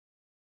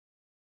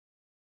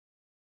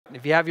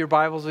If you have your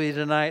Bibles with you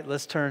tonight,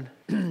 let's turn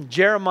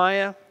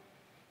Jeremiah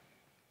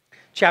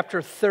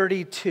chapter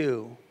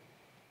 32.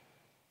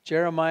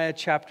 Jeremiah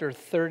chapter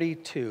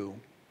 32.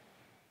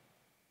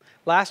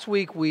 Last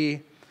week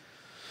we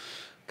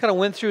kind of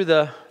went through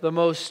the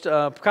most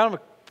couple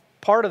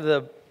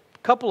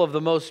of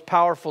the most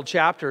powerful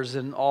chapters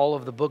in all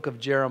of the book of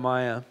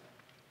Jeremiah.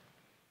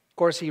 Of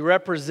course, he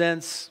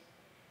represents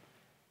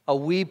a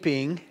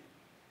weeping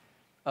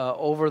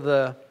over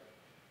the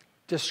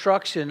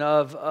destruction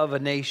of a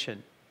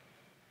nation.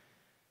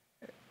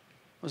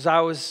 As I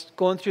was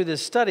going through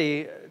this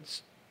study,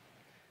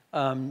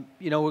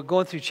 we're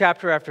going through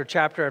chapter after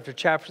chapter after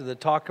chapter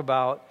that talk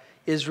about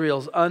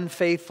Israel's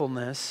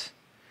unfaithfulness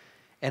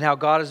and how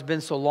God has been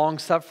so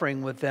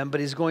long-suffering with them,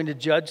 but He's going to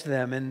judge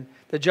them, and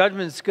the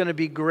judgment is going to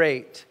be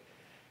great.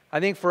 I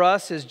think for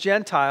us as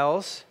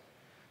Gentiles,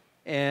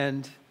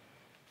 and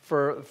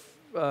for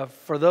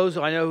those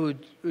I know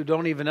who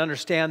don't even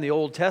understand the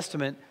Old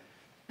Testament,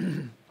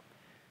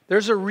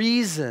 there's a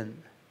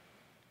reason.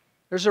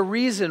 There's a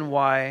reason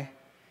why,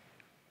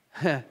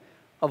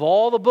 of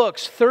all the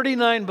books,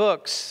 39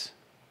 books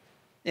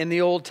in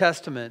the Old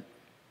Testament,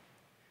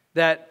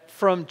 that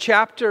from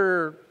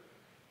chapter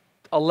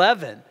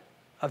 11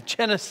 of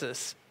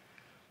Genesis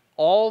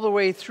all the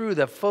way through,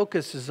 the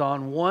focus is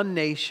on one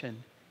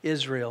nation,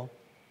 Israel.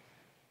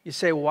 You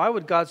say, well, why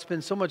would God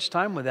spend so much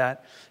time with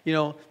that? You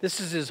know, this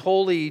is His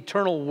holy,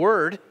 eternal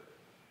Word.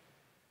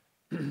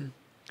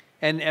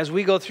 And as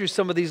we go through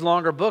some of these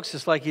longer books,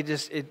 it's like He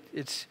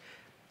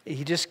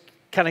just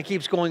kind of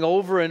keeps going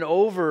over and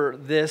over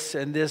this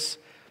and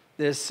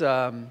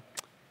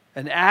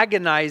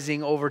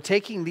agonizing over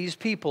taking these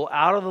people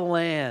out of the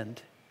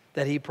land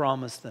that He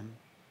promised them.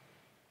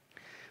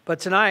 But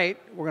tonight,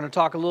 we're going to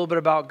talk a little bit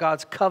about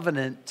God's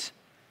covenant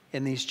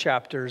in these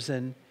chapters.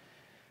 And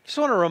I just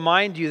want to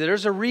remind you that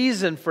there's a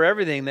reason for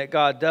everything that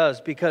God does,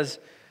 because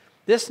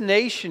this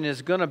nation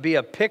is going to be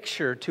a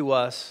picture to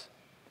us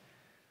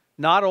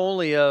not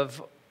only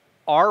of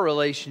our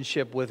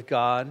relationship with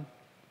God,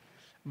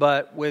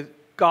 but with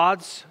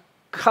God's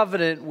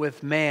covenant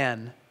with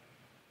man.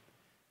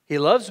 He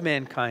loves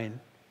mankind,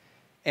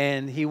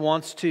 and He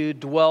wants to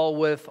dwell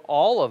with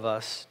all of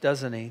us,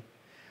 doesn't He?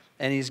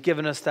 And He's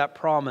given us that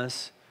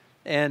promise.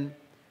 And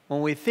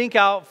when we think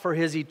out for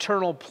His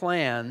eternal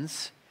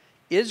plans,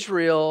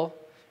 Israel,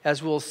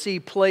 as we'll see,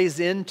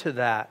 plays into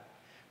that.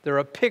 They're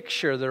a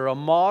picture, they're a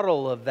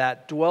model of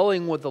that,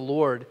 dwelling with the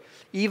Lord,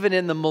 even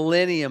in the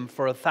millennium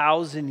for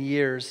 1,000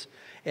 years.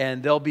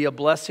 And they'll be a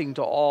blessing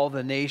to all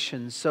the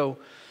nations. So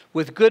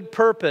with good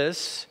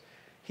purpose,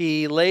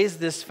 He lays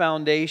this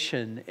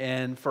foundation.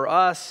 And for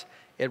us,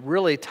 it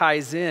really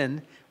ties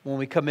in when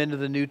we come into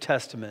the New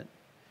Testament.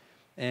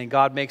 And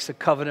God makes a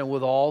covenant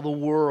with all the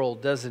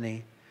world, doesn't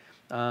He?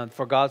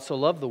 For God so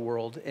loved the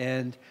world.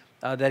 And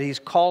that He's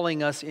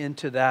calling us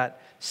into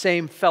that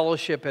same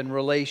fellowship and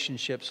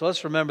relationship. So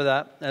let's remember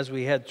that as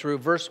we head through.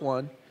 Verse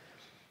 1. It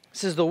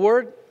says, the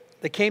word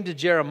that came to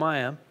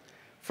Jeremiah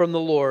from the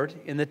Lord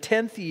in the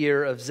 10th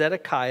year of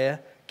Zedekiah,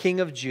 king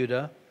of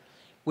Judah,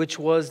 which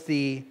was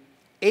the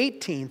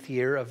 18th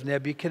year of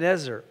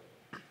Nebuchadnezzar.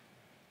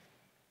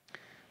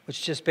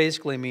 Which just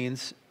basically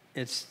means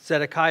it's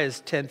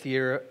Zedekiah's 10th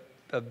year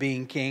of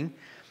being king.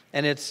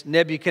 And it's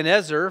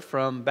Nebuchadnezzar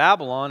from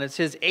Babylon. It's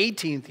his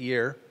 18th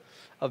year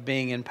of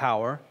being in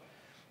power.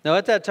 Now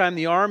at that time,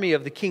 the army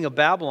of the king of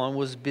Babylon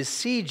was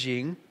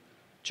besieging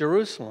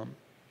Jerusalem.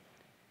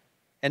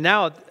 And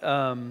now,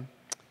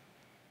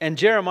 and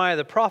Jeremiah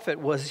the prophet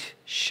was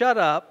shut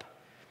up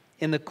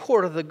in the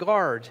court of the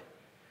guard,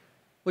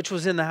 which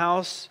was in the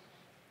house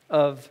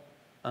of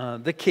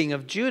the king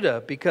of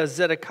Judah, because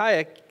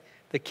Zedekiah,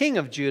 the king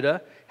of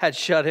Judah, had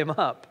shut him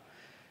up,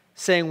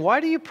 saying, why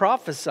do you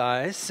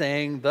prophesy,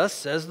 saying, thus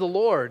says the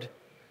Lord,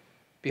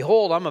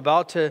 behold, I'm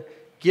about to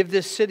give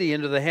this city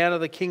into the hand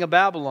of the king of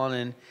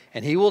Babylon,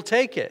 and he will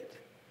take it.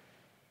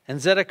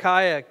 And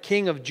Zedekiah,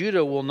 king of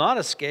Judah, will not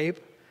escape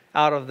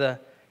out of the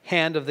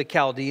hand of the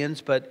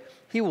Chaldeans, but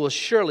he will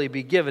surely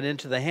be given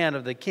into the hand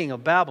of the king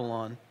of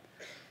Babylon,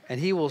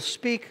 and he will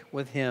speak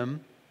with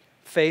him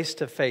face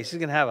to face. He's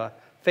going to have a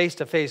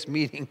face-to-face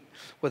meeting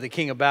with the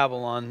king of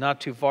Babylon,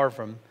 not too far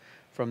from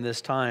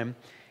this time.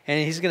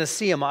 And he's going to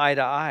see him eye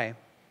to eye.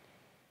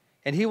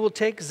 And he will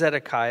take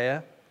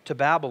Zedekiah to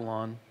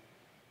Babylon,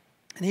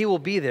 and he will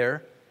be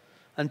there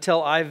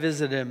until I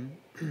visit him,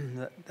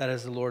 that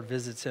is, the Lord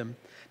visits him,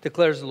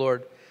 declares the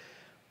Lord.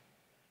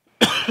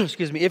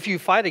 Excuse me. If you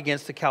fight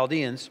against the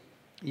Chaldeans,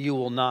 you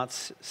will not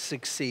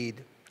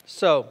succeed.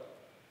 So,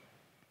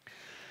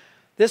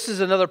 this is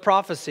another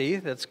prophecy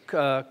that's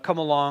come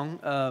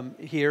along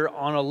here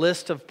on a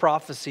list of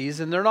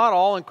prophecies, and they're not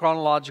all in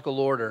chronological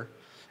order.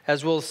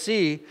 As we'll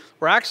see,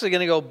 we're actually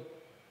going to go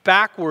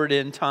backward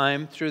in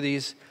time through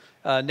these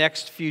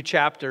next few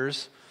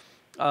chapters,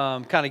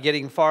 kind of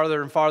getting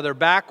farther and farther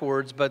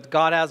backwards, but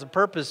God has a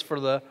purpose for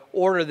the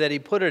order that He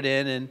put it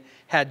in and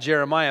had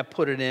Jeremiah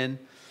put it in,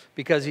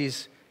 because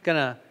He's going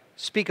to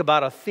speak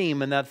about a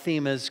theme, and that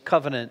theme is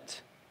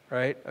covenant,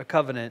 right? A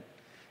covenant.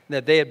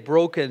 That they had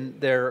broken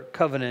their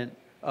covenant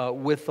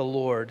with the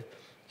Lord.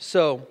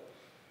 So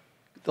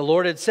the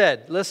Lord had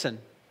said, listen,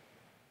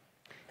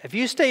 if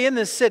you stay in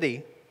this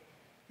city,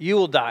 you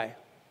will die.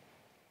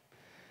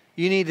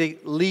 You need to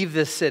leave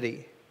this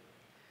city.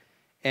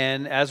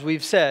 And as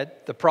we've said,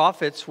 the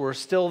prophets were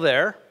still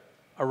there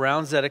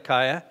around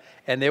Zedekiah,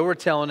 and they were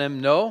telling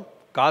him, no,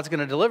 God's going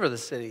to deliver the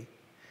city.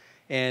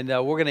 And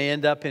we're going to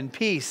end up in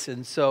peace.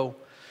 And so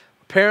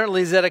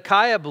apparently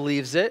Zedekiah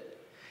believes it.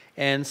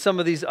 And some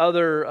of these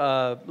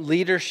other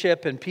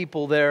leadership and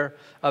people there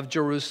of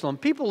Jerusalem,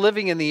 people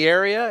living in the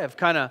area have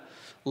kind of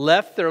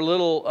left their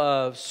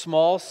little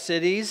small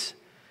cities,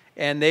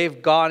 and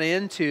they've gone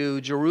into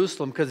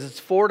Jerusalem because it's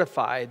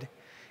fortified.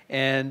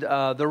 And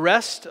the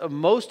rest,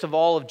 most of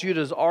all of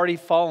Judah has already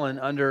fallen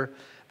under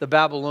the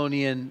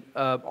Babylonian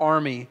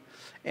army.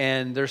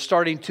 And they're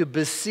starting to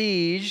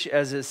besiege,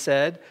 as it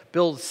said,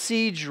 build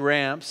siege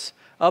ramps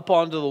up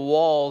onto the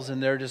walls,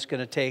 and they're just going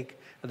to take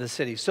the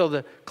city. So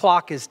the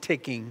clock is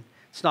ticking.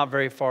 It's not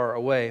very far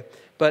away.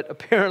 But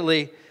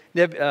apparently,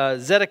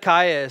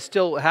 Zedekiah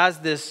still has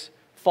this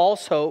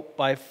false hope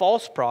by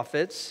false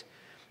prophets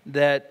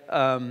that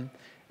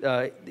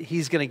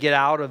he's going to get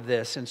out of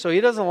this. And so he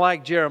doesn't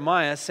like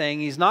Jeremiah saying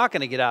he's not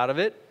going to get out of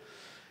it.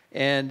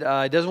 And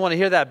he doesn't want to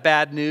hear that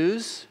bad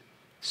news.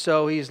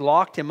 So he's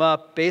locked him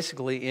up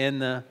basically in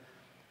the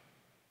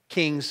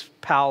king's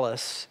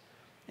palace.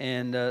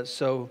 And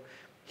so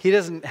he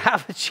doesn't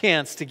have a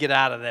chance to get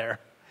out of there.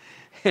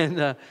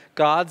 And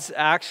God's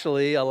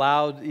actually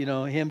allowed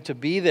him to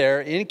be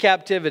there in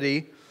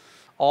captivity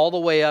all the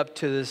way up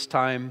to this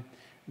time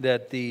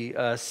that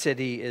the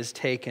city is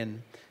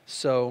taken.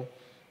 So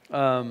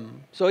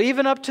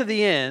even up to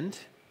the end,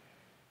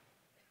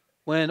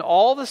 when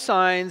all the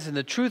signs and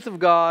the truth of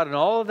God and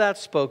all of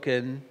that's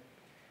spoken,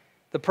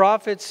 the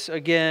prophets,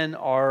 again,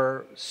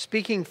 are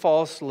speaking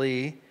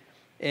falsely,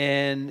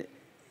 and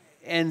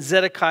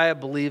Zedekiah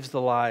believes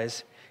the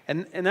lies.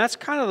 And that's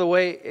kind of the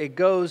way it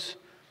goes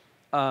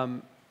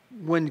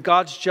when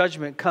God's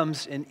judgment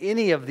comes in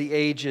any of the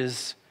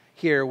ages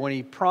here. When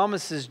he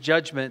promises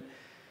judgment,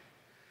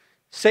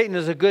 Satan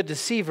is a good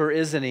deceiver,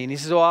 isn't he? And he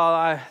says,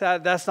 well,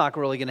 that's not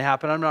really going to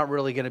happen. I'm not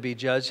really going to be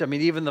judged. I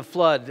mean, even the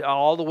flood,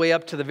 all the way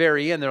up to the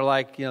very end, they're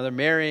like, they're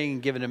marrying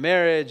and giving in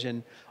marriage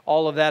and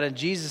all of that. And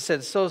Jesus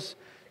said,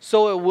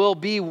 so it will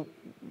be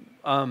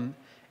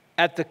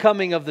at the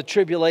coming of the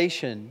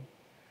tribulation.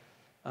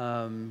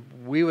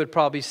 We would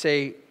probably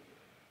say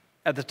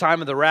at the time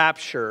of the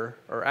rapture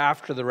or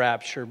after the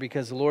rapture,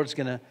 because the Lord's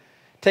going to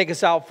take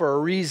us out for a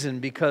reason,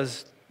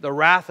 because the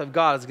wrath of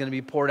God is going to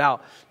be poured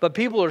out. But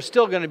people are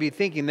still going to be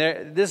thinking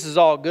this is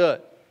all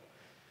good.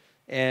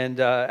 And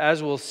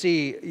as we'll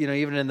see,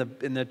 even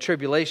in the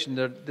tribulation,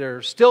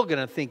 they're still going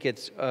to think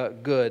it's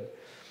good.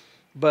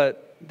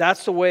 But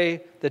that's the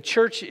way the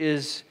church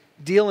is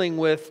dealing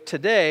with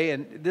today,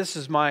 and this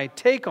is my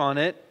take on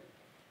it.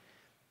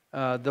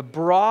 The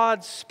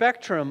broad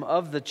spectrum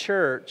of the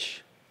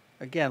church,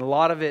 again, a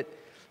lot of it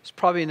is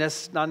probably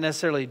not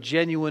necessarily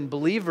genuine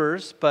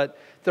believers, but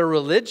they're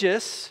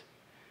religious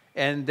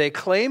and they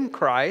claim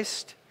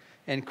Christ,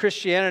 and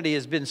Christianity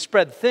has been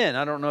spread thin.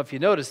 I don't know if you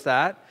noticed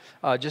that,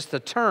 just the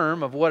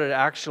term of what it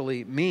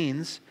actually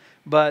means.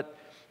 But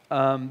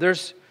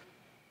there's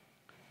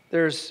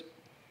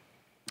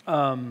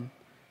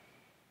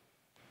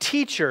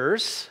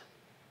teachers,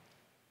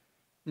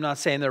 I'm not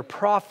saying they're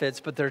prophets,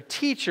 but they're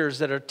teachers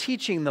that are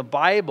teaching the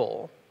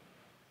Bible,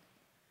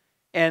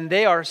 and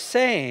they are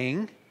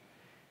saying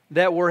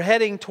that we're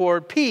heading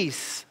toward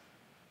peace.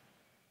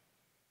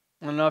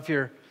 I don't know if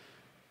you're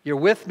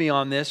with me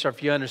on this or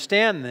if you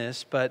understand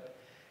this, but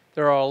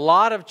there are a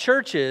lot of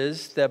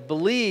churches that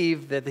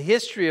believe that the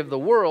history of the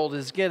world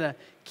is going to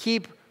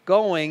keep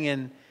going,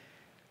 and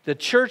the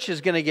church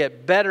is going to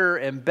get better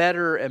and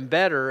better and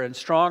better and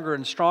stronger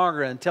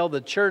until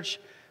the church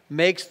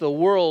makes the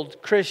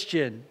world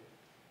Christian.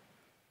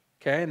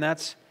 Okay, and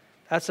that's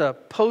a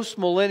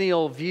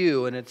post-millennial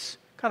view, and it's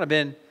kind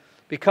of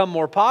become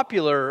more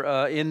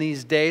popular in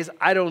these days.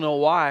 I don't know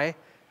why.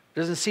 It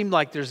doesn't seem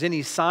like there's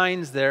any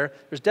signs there.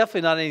 There's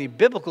definitely not any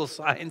biblical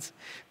signs,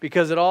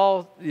 because it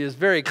all is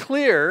very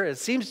clear, it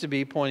seems to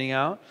be pointing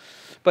out.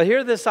 But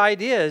here this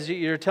idea is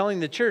you're telling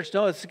the church,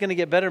 no, it's going to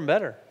get better and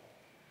better.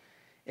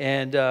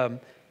 And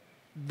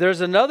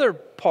there's another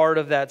part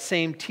of that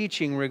same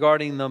teaching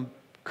regarding the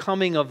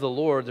coming of the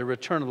Lord, the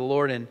return of the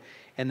Lord, and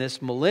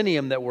this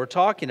millennium that we're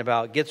talking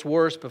about gets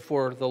worse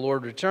before the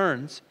Lord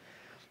returns.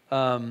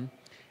 And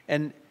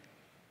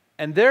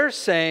they're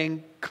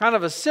saying kind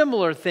of a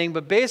similar thing,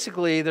 but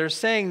basically they're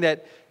saying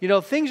that,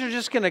 things are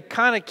just going to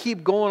kind of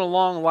keep going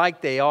along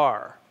like they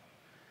are.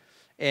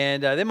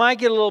 And they might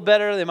get a little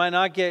better, they might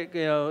not get,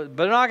 but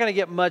they're not going to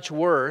get much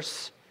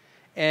worse.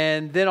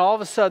 And then all of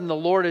a sudden the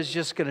Lord is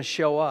just going to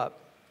show up,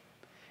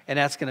 and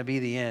that's going to be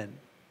the end.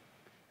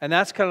 And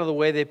that's kind of the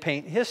way they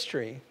paint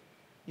history.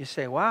 You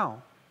say,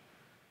 wow,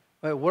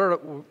 wait, what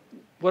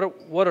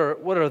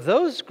are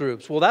those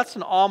groups? Well, that's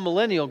an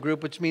all-millennial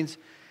group, which means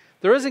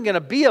there isn't going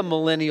to be a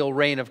millennial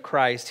reign of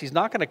Christ. He's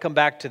not going to come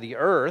back to the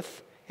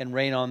earth and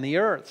reign on the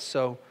earth.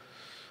 So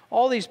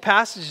all these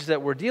passages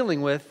that we're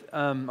dealing with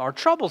are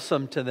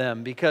troublesome to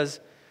them, because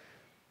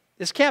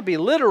this can't be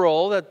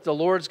literal that the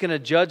Lord's going to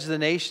judge the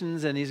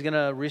nations and He's going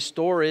to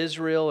restore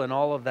Israel and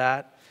all of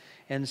that.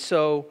 And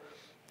so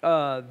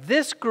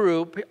this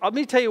group, let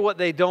me tell you what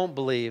they don't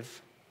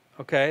believe.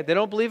 Okay, they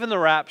don't believe in the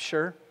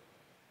rapture,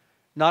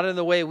 not in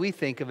the way we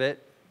think of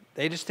it.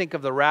 They just think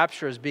of the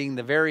rapture as being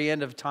the very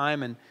end of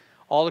time, and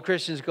all the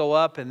Christians go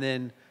up, and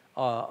then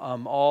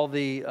all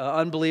the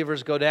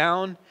unbelievers go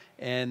down,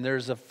 and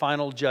there's a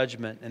final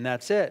judgment, and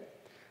that's it.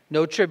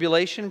 No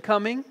tribulation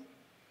coming,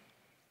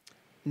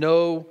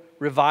 no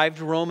revived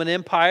Roman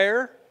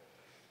Empire,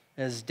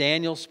 as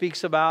Daniel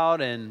speaks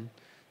about, and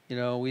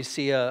we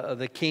see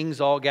the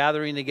kings all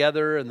gathering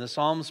together, and the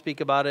Psalms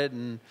speak about it,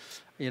 and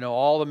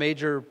all the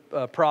major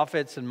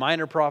prophets and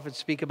minor prophets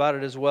speak about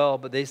it as well.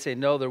 But they say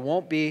no, there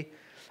won't be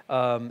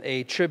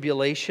a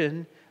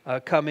tribulation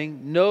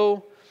coming.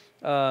 No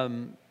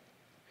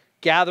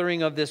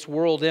gathering of this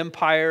world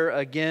empire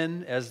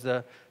again, as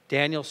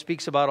Daniel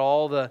speaks about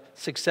all the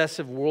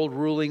successive world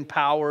ruling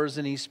powers,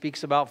 and he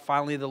speaks about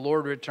finally the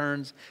Lord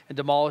returns and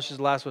demolishes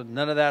the last one.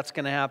 None of that's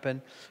going to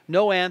happen.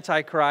 No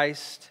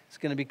Antichrist is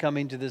going to be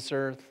coming to this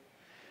earth.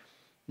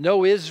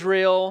 No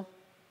Israel.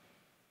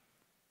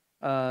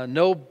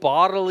 No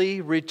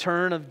bodily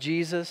return of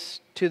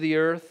Jesus to the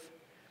earth.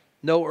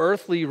 No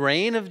earthly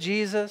reign of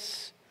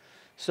Jesus.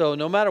 So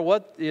no matter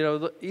what,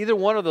 either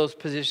one of those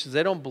positions,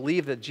 they don't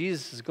believe that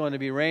Jesus is going to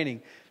be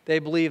reigning. They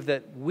believe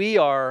that we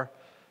are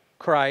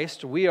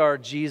Christ, we are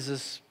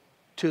Jesus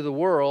to the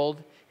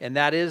world, and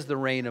that is the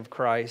reign of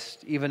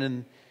Christ, even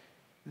in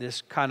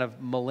this kind of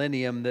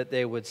millennium that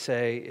they would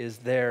say is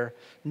there.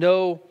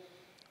 No,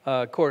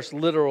 of course,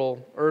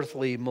 literal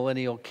earthly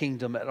millennial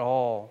kingdom at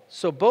all.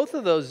 So both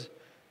of those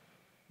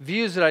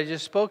views that I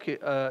just spoke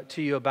to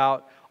you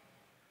about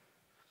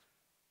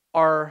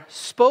are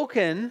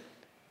spoken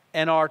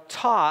and are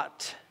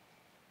taught.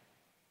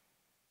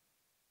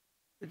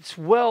 It's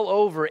well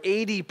over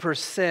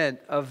 80%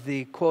 of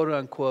the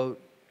quote-unquote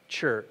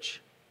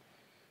church.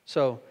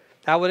 So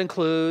that would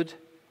include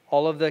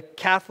all of the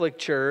Catholic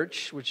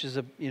Church, which is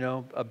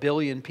a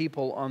billion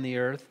people on the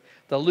earth,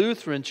 the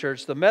Lutheran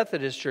Church, the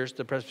Methodist Church,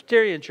 the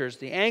Presbyterian Church,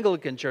 the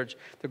Anglican Church,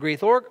 the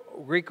Greek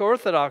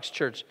Orthodox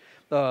Church,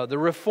 the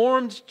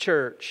Reformed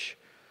Church,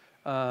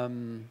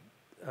 not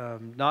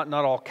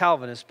all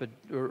Calvinists, but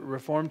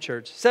Reformed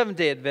Church,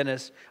 Seventh-day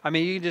Adventists. I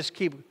mean, you can just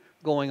keep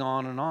going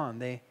on and on.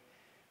 They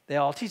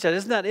all teach that.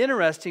 Isn't that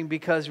interesting?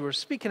 Because we're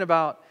speaking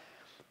about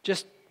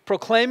just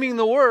proclaiming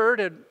the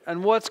word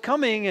and what's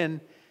coming,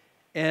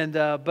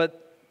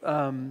 but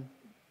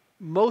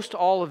most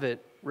all of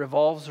it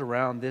revolves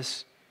around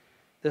this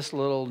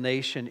little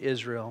nation,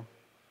 Israel.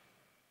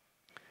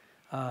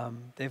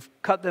 They've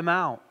cut them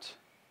out.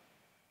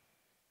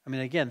 I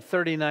mean, again,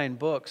 39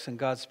 books, and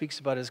God speaks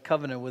about His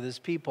covenant with His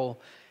people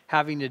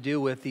having to do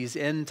with these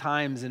end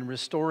times and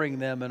restoring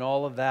them and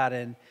all of that,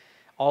 and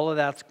all of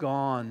that's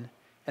gone,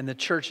 and the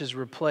church has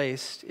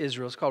replaced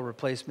Israel. It's called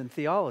replacement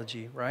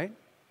theology, right?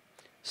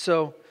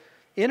 So,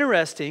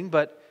 interesting,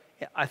 but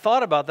I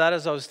thought about that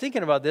as I was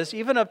thinking about this.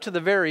 Even up to the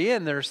very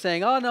end, they're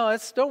saying, oh, no,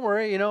 don't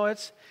worry,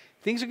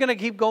 things are going to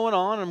keep going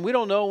on, and we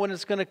don't know when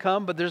it's going to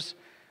come, but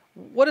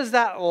what is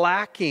that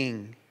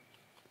lacking?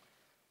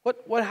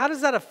 How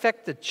does that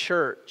affect the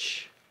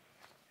church?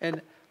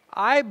 And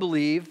I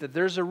believe that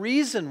there's a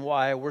reason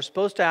why we're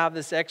supposed to have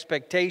this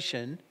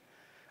expectation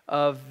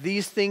of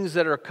these things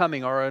that are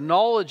coming, or a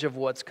knowledge of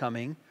what's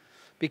coming,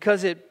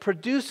 because it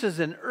produces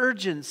an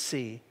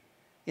urgency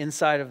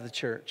inside of the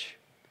church.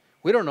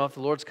 We don't know if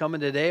the Lord's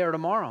coming today or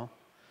tomorrow,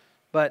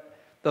 but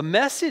the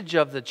message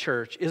of the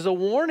church is a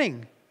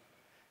warning.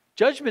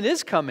 Judgment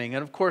is coming,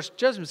 and of course,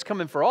 judgment's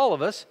coming for all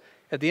of us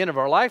at the end of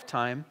our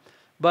lifetime,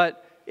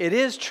 but it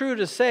is true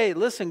to say,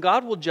 listen,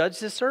 God will judge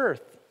this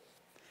earth.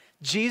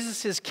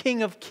 Jesus is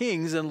King of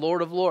Kings and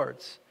Lord of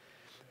Lords.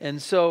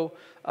 And so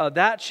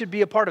that should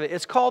be a part of it.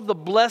 It's called the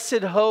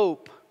blessed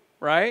hope,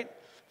 right,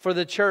 for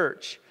the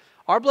church.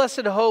 Our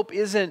blessed hope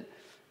isn't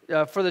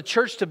for the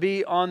church to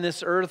be on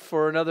this earth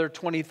for another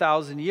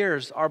 20,000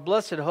 years. Our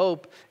blessed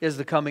hope is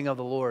the coming of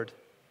the Lord.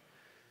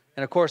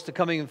 And of course, the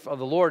coming of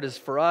the Lord is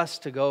for us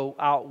to go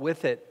out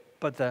with it,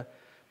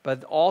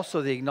 but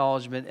also the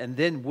acknowledgement, and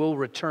then we'll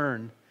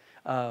return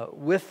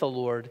with the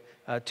Lord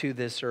to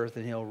this earth,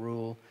 and He'll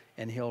rule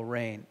and He'll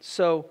reign.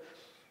 So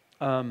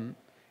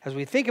as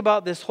we think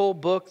about this whole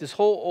book, this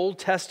whole Old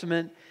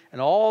Testament,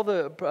 and all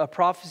the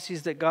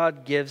prophecies that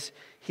God gives,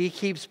 He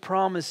keeps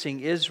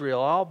promising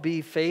Israel, I'll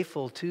be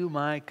faithful to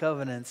my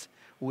covenants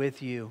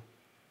with you.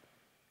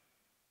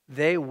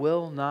 They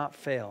will not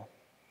fail.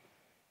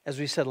 As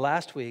we said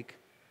last week,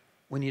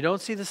 when you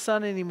don't see the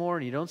sun anymore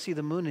and you don't see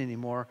the moon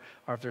anymore,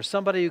 or if there's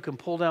somebody who can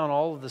pull down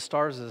all of the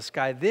stars of the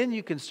sky, then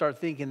you can start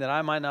thinking that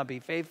I might not be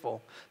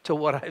faithful to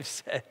what I've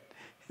said.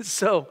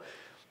 So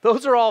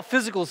those are all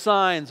physical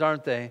signs,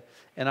 aren't they?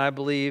 And I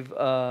believe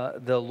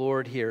the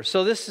Lord here.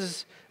 So this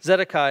is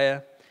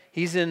Zedekiah.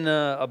 He's in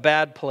a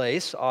bad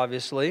place,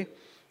 obviously,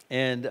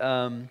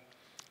 and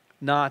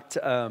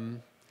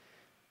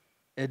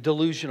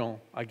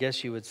delusional, I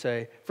guess you would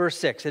say. Verse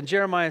 6, and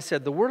Jeremiah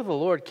said, the word of the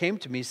Lord came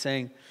to me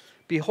saying,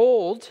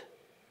 behold,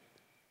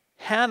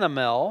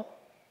 Hanamel,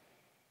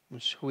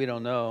 which we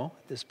don't know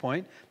at this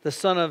point, the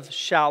son of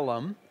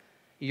Shallum,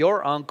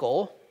 your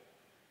uncle,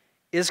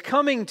 is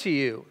coming to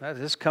you. That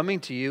is coming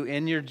to you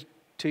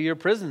to your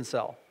prison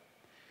cell,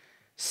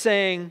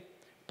 saying,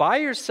 buy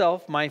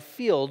yourself my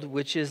field,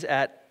 which is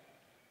at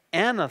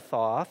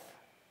Anathoth,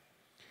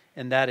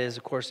 and that is,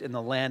 of course, in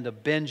the land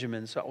of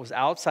Benjamin. So it was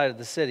outside of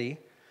the city,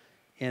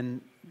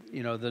 to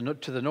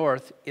the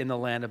north, in the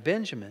land of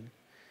Benjamin.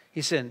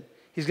 He said,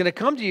 he's going to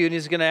come to you and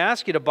he's going to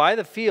ask you to buy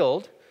the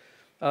field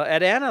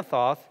at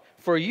Anathoth,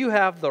 for you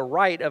have the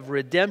right of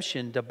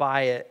redemption to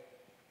buy it.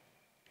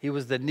 He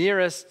was the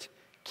nearest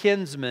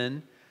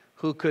kinsman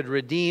who could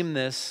redeem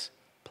this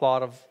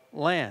plot of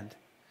land.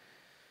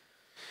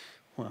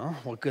 Well,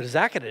 what good is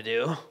that going to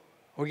do?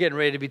 We're getting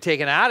ready to be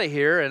taken out of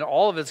here, and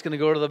all of it's going to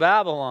go to the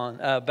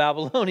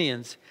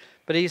Babylonians.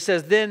 But he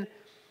says, Then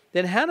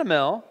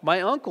Hanamel,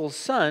 my uncle's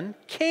son,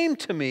 came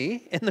to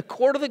me in the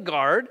court of the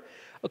guard,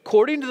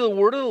 according to the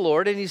word of the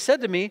Lord, and he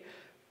said to me,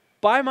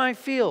 buy my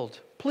field,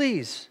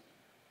 please.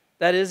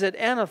 That is at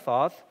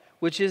Anathoth,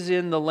 which is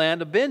in the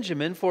land of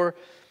Benjamin, for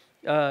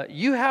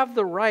you have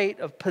the right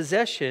of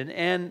possession,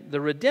 and the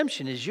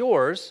redemption is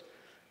yours.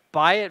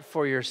 Buy it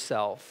for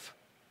yourself.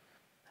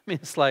 I mean,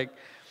 it's like,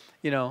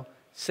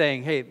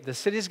 saying, hey, the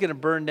city's going to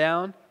burn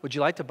down. Would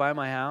you like to buy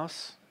my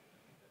house?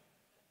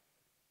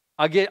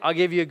 I'll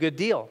give you a good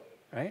deal,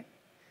 right?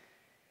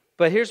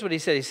 But here's what he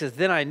said. He says,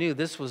 then I knew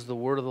this was the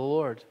word of the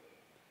Lord.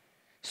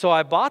 So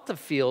I bought the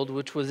field,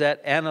 which was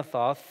at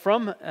Anathoth,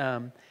 from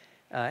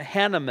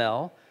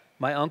Hanamel,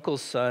 my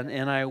uncle's son,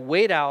 and I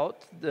weighed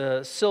out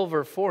the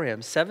silver for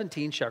him,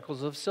 17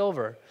 shekels of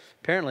silver.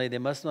 Apparently, they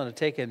must not have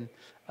taken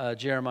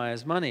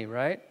Jeremiah's money,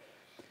 right?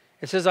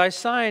 It says, I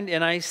signed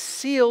and I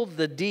sealed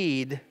the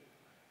deed,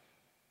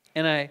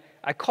 and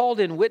I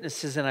called in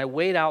witnesses, and I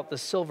weighed out the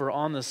silver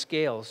on the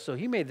scales. So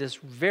he made this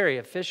very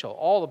official.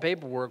 All the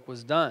paperwork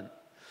was done.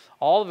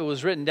 All of it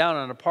was written down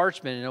on a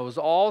parchment, and it was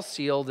all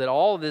sealed, that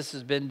all of this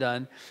has been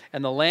done,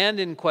 and the land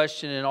in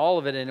question and all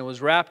of it, and it was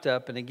wrapped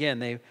up, and again,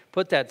 they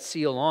put that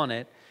seal on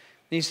it.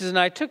 And he says, and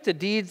I took the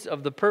deeds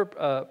of the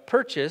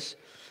purchase,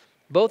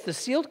 both the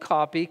sealed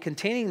copy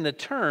containing the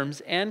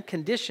terms and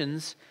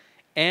conditions,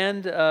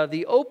 and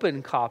the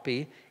open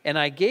copy, and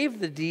I gave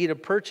the deed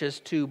of purchase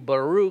to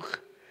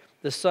Baruch,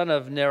 the son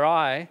of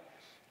Neri,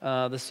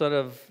 the son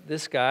of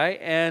this guy,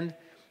 and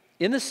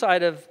in the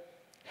sight of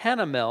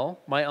Hanamel,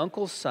 my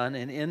uncle's son,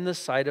 and in the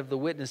sight of the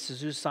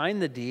witnesses who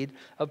signed the deed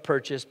of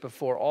purchase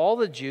before all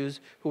the Jews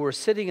who were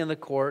sitting in the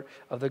court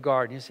of the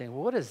guard. And you're saying,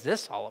 well, what is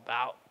this all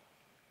about?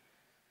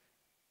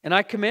 And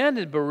I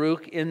commanded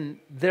Baruch in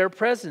their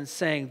presence,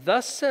 saying,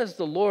 thus says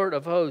the Lord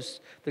of hosts,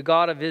 the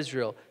God of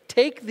Israel,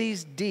 take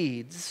these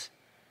deeds,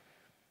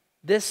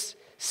 this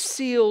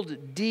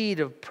sealed deed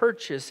of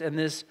purchase and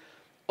this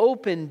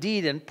open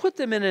deed, and put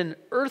them in an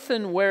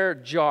earthenware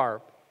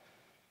jar.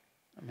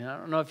 I mean, I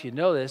don't know if you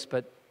know this,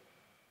 but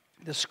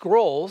the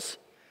scrolls,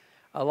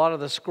 a lot of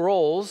the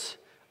scrolls,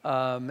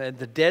 and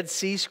the Dead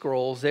Sea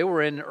Scrolls, they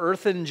were in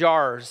earthen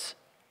jars,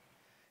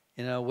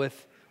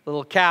 with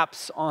little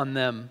caps on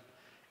them.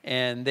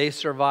 And they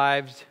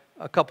survived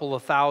a couple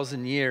of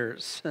thousand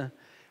years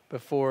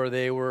before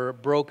they were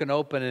broken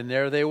open, and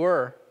there they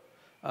were,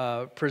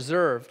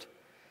 preserved,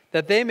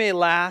 that they may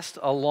last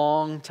a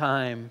long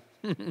time.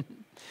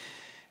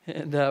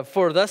 And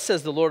for thus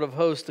says the Lord of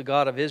hosts, the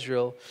God of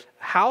Israel,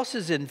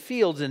 houses and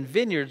fields and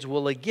vineyards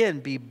will again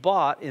be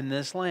bought in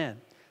this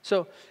land.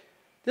 So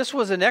this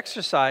was an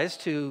exercise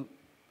to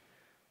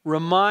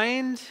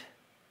remind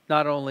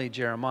not only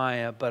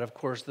Jeremiah, but of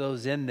course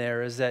those in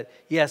there, is that,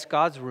 yes,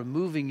 God's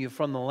removing you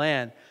from the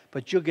land,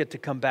 but you'll get to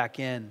come back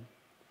in.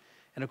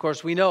 And of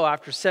course, we know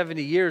after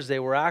 70 years, they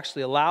were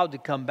actually allowed to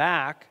come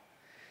back.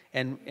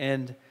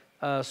 And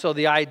so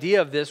the idea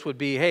of this would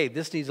be, hey,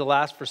 this needs to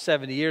last for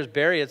 70 years,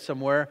 bury it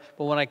somewhere.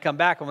 But when I come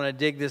back, I'm going to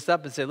dig this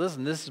up and say,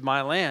 listen, this is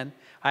my land.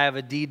 I have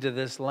a deed to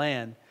this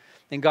land.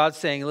 And God's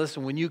saying,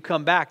 listen, when you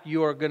come back,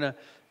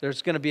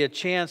 there's going to be a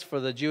chance for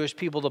the Jewish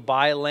people to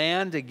buy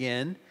land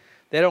again.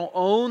 They don't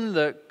own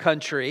the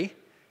country.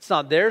 It's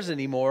not theirs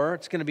anymore.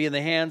 It's going to be in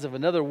the hands of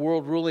another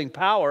world ruling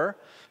power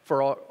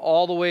for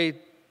all the way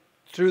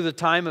through the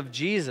time of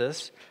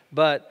Jesus.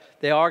 But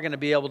they are going to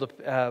be able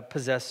to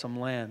possess some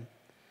land.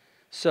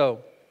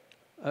 So,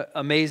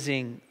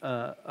 amazing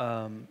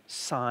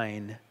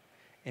sign.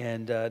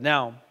 And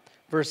now,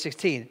 verse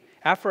 16.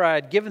 After I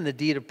had given the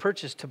deed of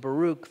purchase to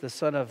Baruch, the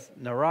son of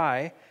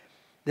Neri,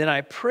 then I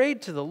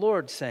prayed to the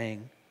Lord,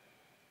 saying,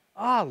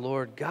 ah,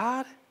 Lord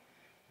God,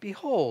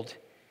 behold,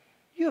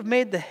 you have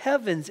made the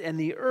heavens and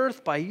the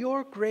earth by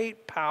your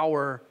great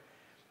power,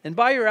 and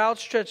by your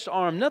outstretched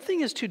arm.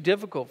 Nothing is too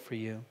difficult for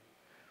you,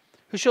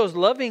 who shows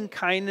loving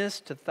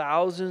kindness to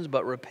thousands,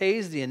 but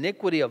repays the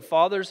iniquity of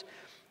fathers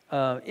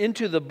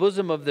into the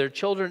bosom of their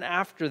children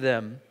after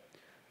them.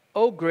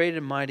 O great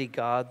and mighty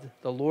God,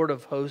 the Lord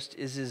of hosts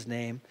is his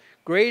name,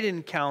 great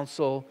in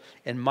counsel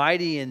and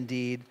mighty in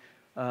deed.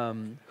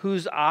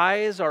 whose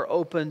eyes are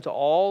open to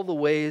all the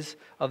ways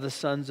of the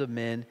sons of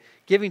men,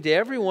 giving to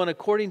everyone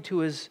according to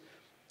his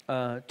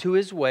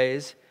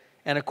ways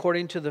and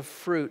according to the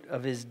fruit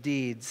of his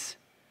deeds.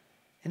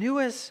 And who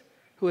has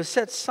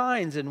set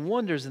signs and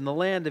wonders in the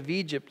land of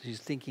Egypt," he's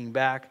thinking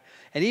back,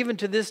 "and even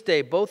to this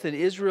day, both in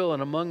Israel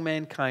and among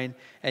mankind,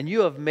 and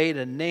you have made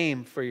a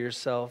name for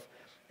yourself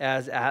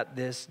as at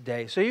this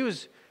day." So he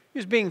was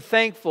being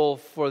thankful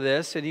for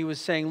this, and he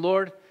was saying,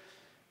 "Lord,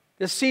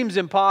 this seems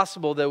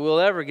impossible that we'll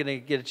ever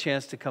get a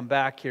chance to come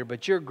back here,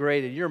 but you're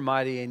great and you're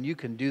mighty and you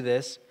can do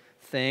this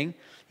thing."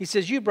 He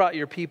says, "You brought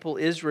your people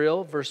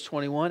Israel," verse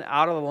 21,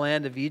 "out of the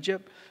land of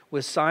Egypt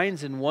with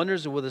signs and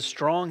wonders and with a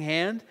strong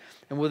hand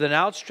and with an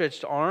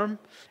outstretched arm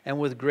and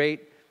with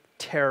great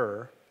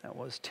terror." That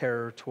was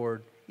terror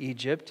toward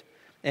Egypt.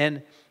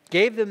 "And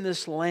gave them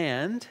this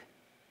land."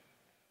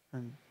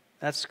 And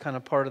that's kind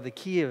of part of the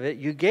key of it.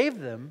 You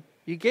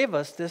gave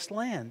us this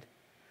land,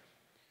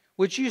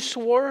 which you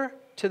swore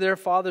to their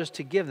fathers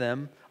to give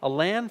them, a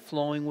land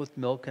flowing with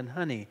milk and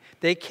honey.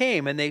 They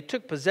came and they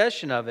took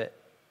possession of it,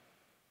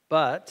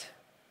 but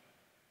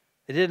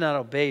they did not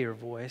obey your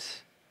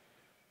voice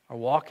or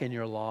walk in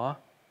your law.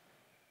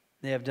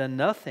 They have done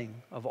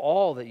nothing of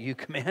all that you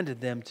commanded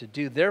them to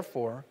do.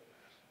 Therefore,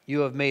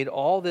 you have made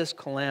all this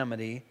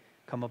calamity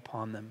come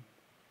upon them.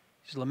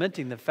 He's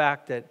lamenting the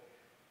fact that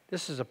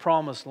this is a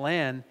promised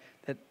land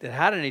that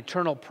had an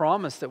eternal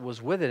promise that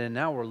was with it, and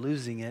now we're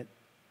losing it,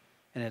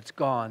 and it's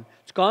gone.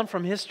 It's gone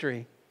from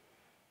history.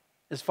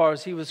 As far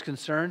as he was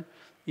concerned,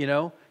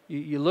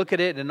 you look at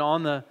it, and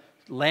on the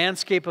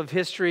landscape of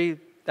history,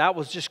 that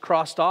was just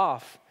crossed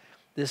off.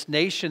 This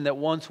nation that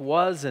once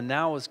was and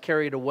now is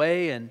carried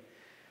away and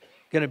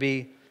going to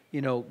be,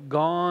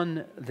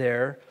 gone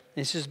there.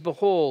 And it says,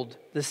 "Behold,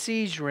 the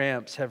siege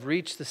ramps have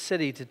reached the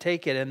city to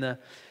take it, and the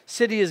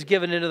city is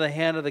given into the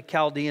hand of the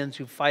Chaldeans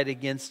who fight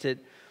against it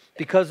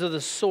because of the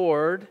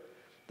sword,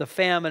 the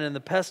famine, and the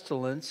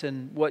pestilence,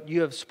 and what you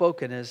have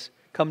spoken has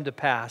come to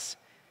pass.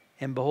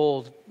 And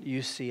behold,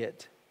 you see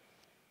it.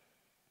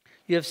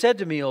 You have said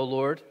to me, O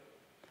Lord,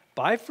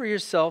 buy for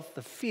yourself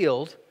the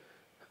field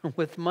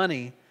with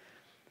money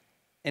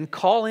and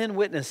call in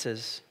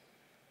witnesses,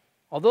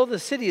 although the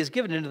city is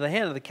given into the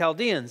hand of the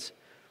Chaldeans."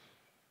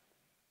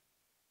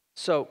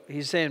 So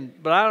he's saying,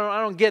 but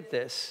I don't get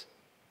this.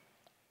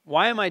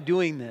 Why am I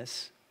doing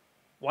this?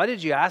 Why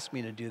did you ask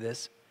me to do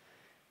this?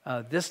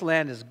 This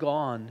land is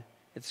gone.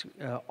 It's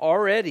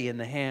already in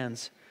the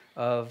hands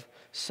of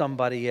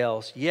somebody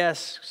else.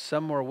 Yes,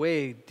 somewhere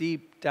way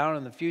deep down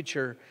in the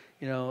future,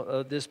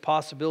 this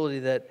possibility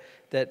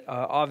that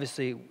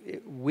obviously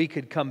we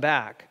could come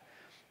back.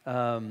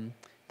 Then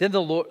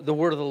the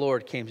word of the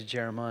Lord came to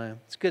Jeremiah.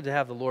 It's good to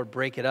have the Lord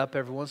break it up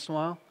every once in a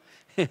while.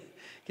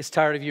 Gets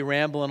tired of you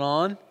rambling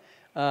on.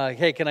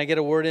 Hey, can I get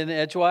a word in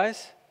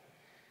edgewise?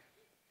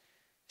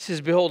 He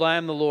says, "Behold, I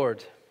am the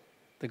Lord,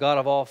 the God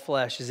of all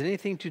flesh. Is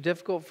anything too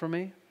difficult for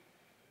me?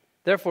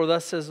 Therefore,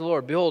 thus says the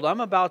Lord, behold,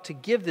 I'm about to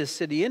give this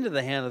city into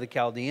the hand of the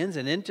Chaldeans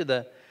and into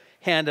the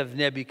hand of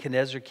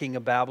Nebuchadnezzar, king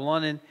of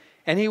Babylon,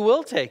 and he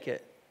will take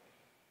it.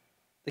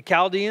 The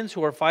Chaldeans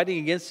who are fighting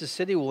against the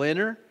city will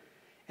enter,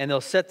 and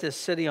they'll set this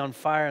city on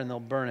fire and they'll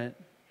burn it.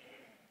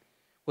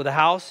 With the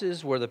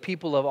houses where the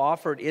people have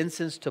offered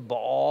incense to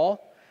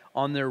Baal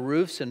on their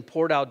roofs and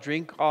poured out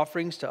drink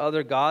offerings to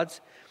other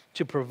gods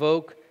to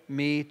provoke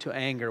me to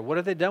anger." What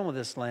have they done with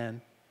this land?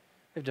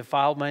 They've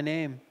defiled my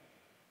name.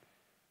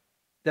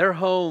 Their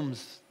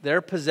homes,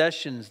 their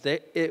possessions,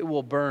 it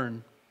will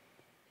burn.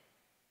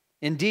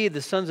 Indeed,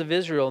 the sons of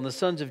Israel and the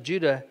sons of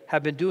Judah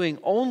have been doing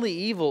only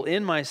evil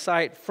in my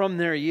sight from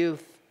their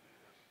youth.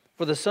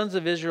 For the sons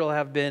of Israel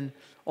have been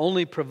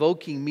only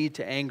provoking me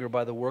to anger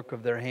by the work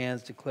of their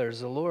hands, declares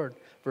the Lord.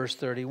 Verse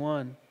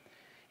 31.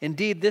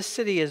 Indeed, this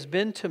city has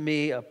been to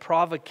me a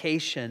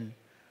provocation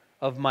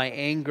of my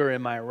anger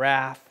and my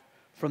wrath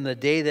from the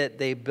day that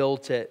they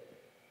built it,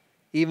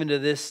 even to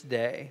this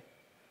day,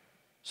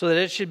 so that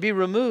it should be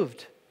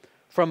removed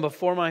from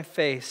before my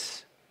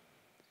face,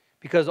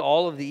 because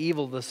all of the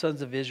evil of the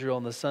sons of Israel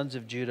and the sons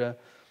of Judah,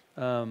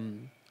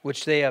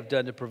 which they have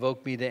done to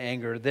provoke me to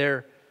anger,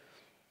 their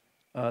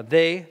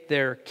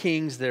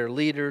kings, their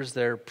leaders,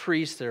 their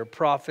priests, their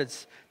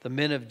prophets, the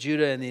men of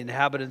Judah and the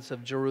inhabitants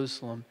of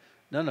Jerusalem,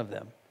 none of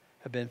them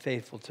have been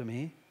faithful to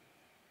me.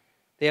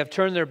 They have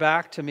turned their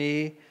back to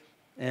me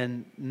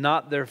and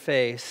not their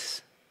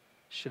face.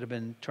 Should have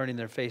been turning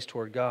their face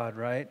toward God,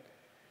 right?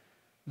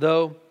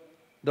 Though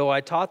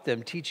I taught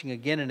them, teaching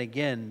again and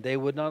again, they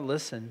would not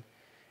listen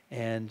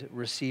and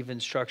receive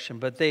instruction.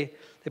 But they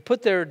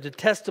put their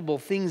detestable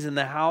things in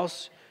the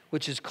house,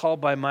 which is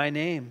called by my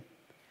name,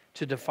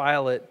 to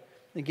defile it.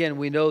 Again,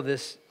 we know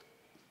this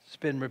has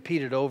been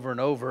repeated over and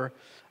over.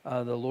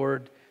 The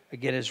Lord,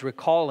 again, is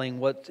recalling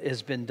what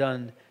has been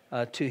done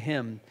to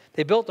him.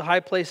 They built the high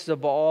places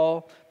of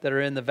Baal that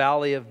are in the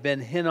valley of Ben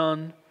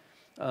Hinnom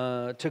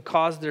to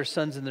cause their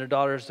sons and their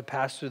daughters to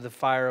pass through the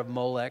fire of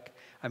Molech.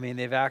 I mean,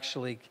 they've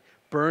actually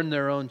burned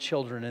their own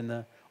children in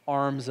the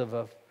arms of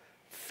a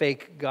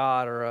fake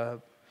god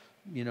or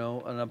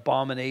an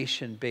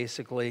abomination,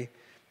 basically,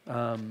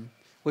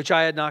 which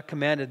I had not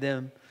commanded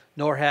them,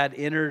 nor had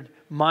entered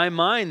my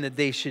mind that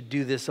they should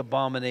do this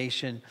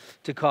abomination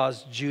to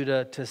cause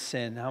Judah to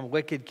sin. How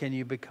wicked can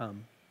you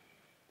become?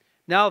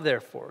 Now,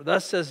 therefore,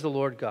 thus says the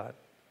Lord God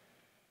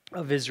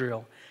of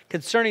Israel,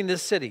 concerning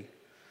this city,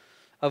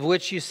 of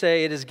which you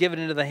say it is given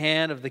into the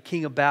hand of the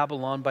king of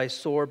Babylon by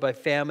sword, by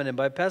famine, and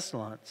by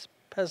pestilence.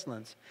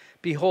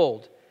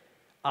 Behold,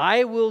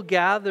 I will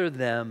gather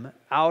them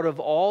out of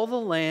all the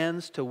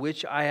lands to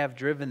which I have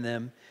driven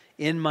them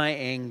in my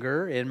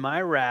anger, in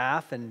my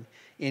wrath, and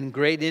in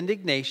great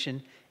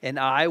indignation, and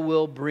I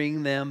will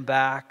bring them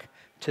back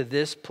to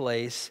this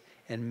place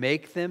and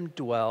make them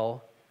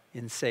dwell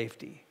in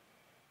safety.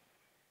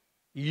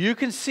 You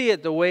can see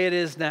it the way it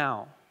is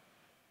now,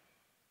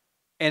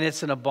 and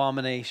it's an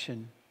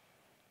abomination.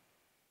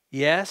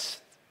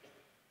 Yes,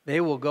 they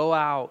will go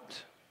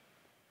out,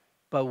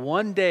 but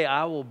one day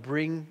I will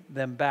bring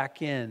them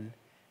back in,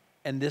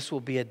 and this will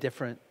be a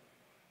different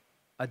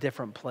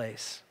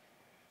place.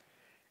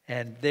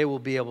 And they will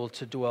be able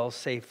to dwell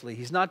safely.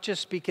 He's not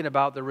just speaking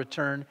about the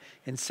return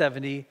in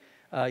 70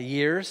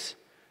 years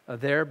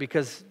there,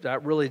 because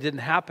that really didn't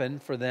happen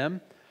for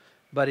them.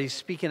 But he's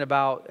speaking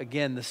about,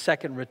 again, the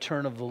second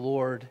return of the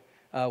Lord,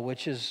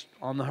 which is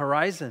on the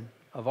horizon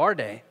of our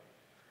day.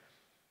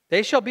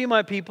 They shall be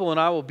my people, and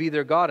I will be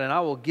their God, and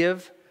I will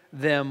give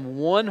them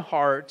one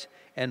heart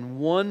and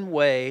one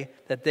way,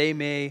 that they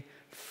may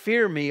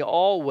fear me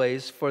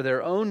always for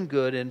their own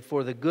good and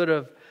for the good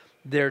of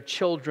their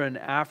children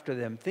after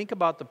them. Think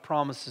about the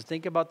promises.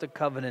 Think about the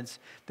covenants.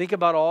 Think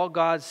about all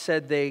God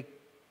said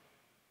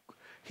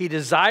He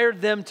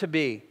desired them to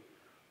be,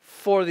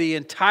 for the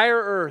entire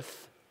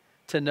earth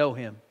to know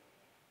Him.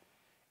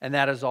 And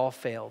that has all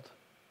failed.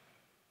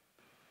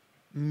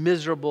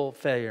 Miserable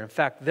failure. In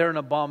fact, they're an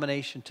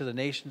abomination to the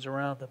nations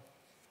around them.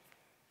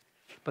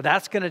 But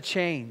that's going to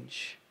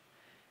change.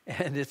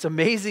 And it's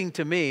amazing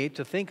to me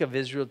to think of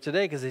Israel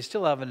today, because they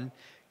still haven't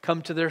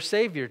come to their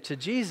Savior, to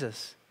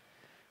Jesus.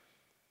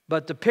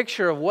 But the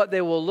picture of what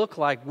they will look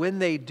like when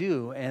they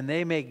do, and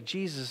they make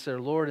Jesus their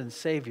Lord and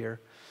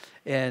Savior,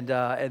 and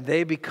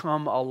they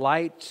become a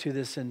light to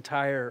this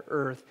entire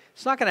earth.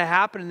 It's not going to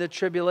happen in the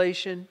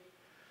tribulation.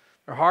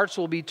 Their hearts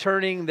will be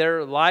turning,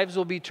 their lives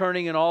will be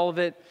turning, and all of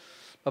it.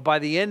 But by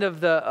the end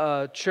of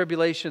the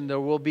tribulation, there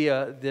will be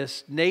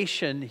this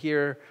nation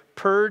here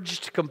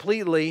purged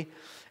completely.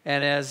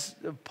 And as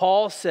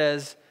Paul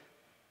says,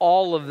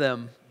 all of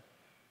them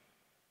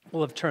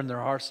will have turned their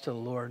hearts to the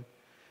Lord.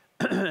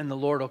 And the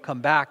Lord will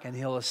come back and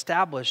He'll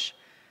establish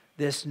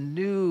this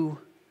new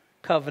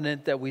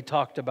covenant that we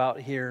talked about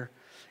here.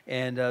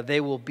 And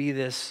they will be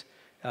this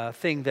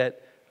thing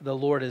that the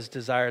Lord has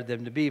desired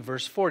them to be.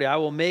 Verse 40, I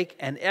will make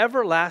an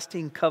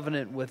everlasting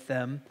covenant with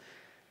them,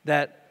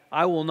 that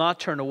I will not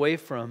turn away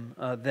from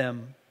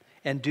them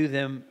and do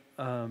them,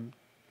 and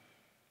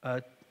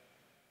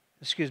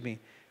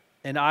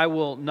I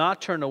will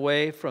not turn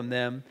away from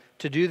them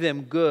to do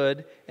them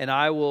good, and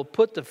I will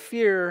put the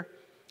fear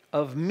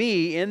of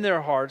me in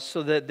their hearts,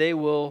 so that they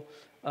will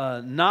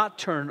not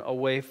turn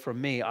away from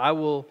me. I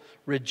will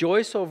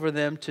rejoice over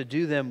them to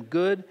do them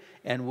good,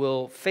 and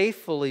will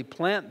faithfully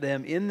plant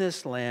them in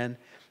this land,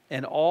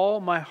 and all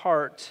my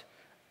heart,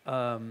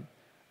 and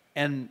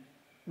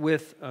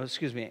with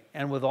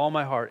all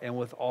my heart and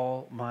with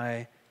all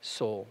my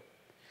soul.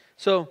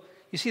 So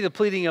you see the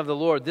pleading of the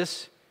Lord.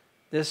 This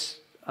is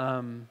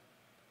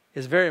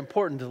very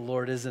important to the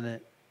Lord, isn't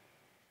it?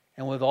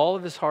 And with all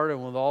of His heart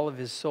and with all of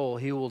His soul,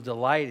 He will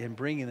delight in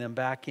bringing them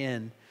back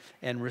in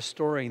and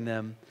restoring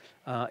them,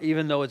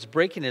 even though it's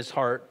breaking His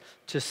heart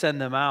to send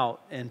them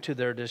out and to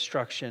their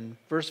destruction.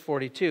 Verse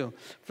 42,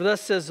 for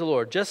thus says the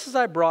Lord, just as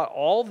I brought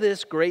all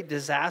this great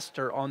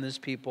disaster on this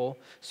people,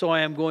 so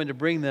I am going to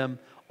bring them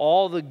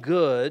all the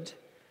good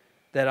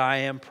that I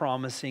am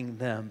promising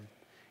them.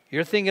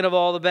 You're thinking of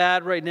all the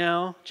bad right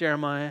now,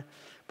 Jeremiah,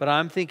 but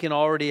I'm thinking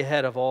already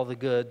ahead of all the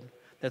good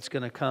that's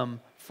going to come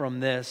from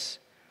this.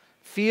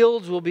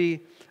 Fields will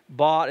be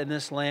bought in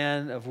this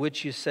land, of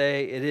which you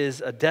say it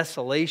is a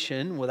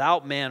desolation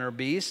without man or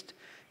beast.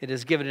 It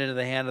is given into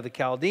the hand of the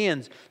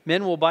Chaldeans.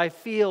 Men will buy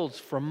fields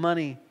for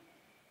money.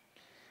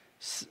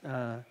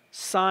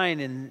 Sign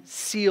and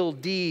seal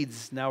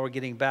deeds. Now we're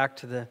getting back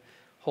to the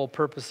whole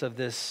purpose of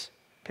this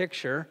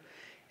picture.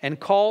 And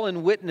call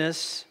and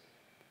witness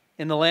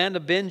in the land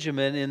of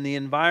Benjamin, in the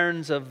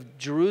environs of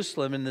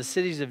Jerusalem, in the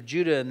cities of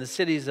Judah, in the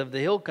cities of the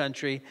hill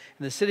country,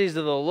 in the cities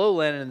of the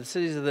lowland, and the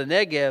cities of the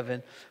Negev,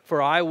 and for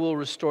I will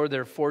restore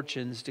their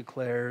fortunes,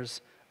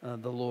 declares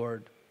the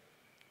Lord.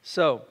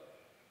 So,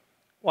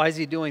 why is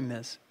He doing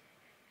this?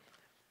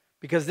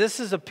 Because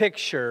this is a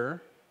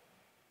picture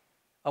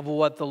of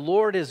what the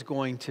Lord is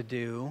going to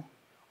do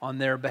on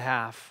their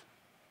behalf.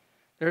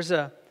 There's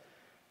a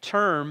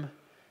term,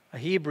 a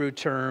Hebrew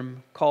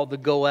term, called the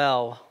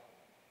Goel.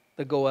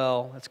 The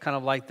Goel. It's kind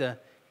of like the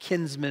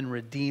kinsman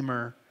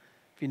redeemer,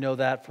 if you know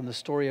that from the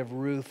story of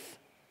Ruth.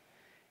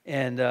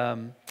 And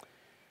and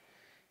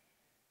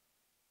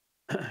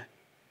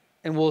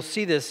we'll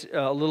see this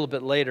a little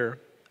bit later.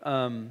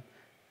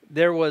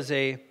 there was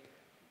a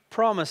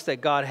promise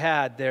that God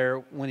had there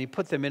when he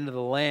put them into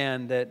the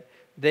land, that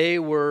they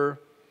were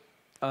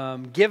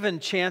given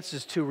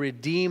chances to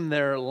redeem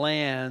their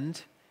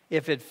land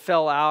if it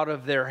fell out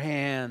of their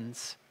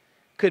hands.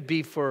 Could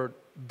be for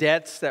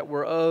debts that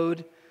were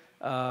owed,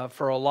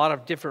 for a lot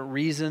of different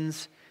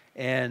reasons.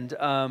 And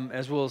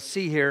as we'll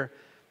see here,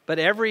 but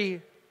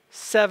every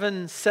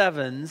 7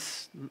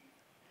 sevens,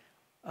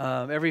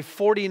 every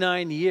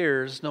 49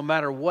 years, no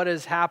matter what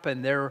has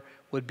happened, there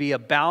would be a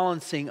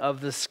balancing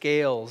of the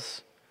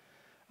scales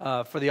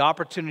for the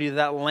opportunity of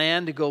that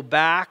land to go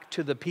back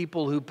to the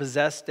people who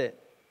possessed it.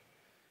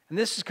 And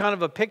this is kind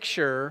of a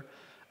picture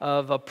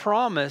of a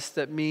promise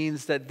that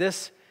means that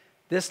this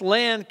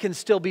land can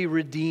still be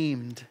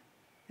redeemed.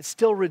 It's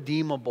still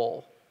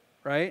redeemable,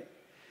 right?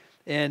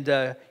 And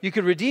you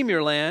could redeem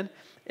your land,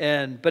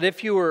 but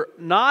if you were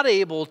not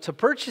able to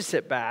purchase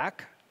it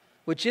back,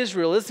 which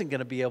Israel isn't going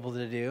to be able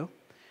to do,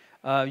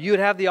 you would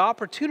have the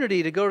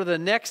opportunity to go to the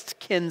next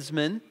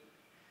kinsman,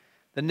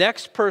 the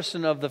next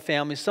person of the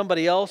family,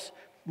 somebody else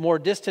more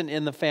distant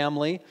in the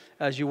family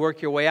as you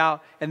work your way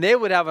out, and they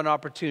would have an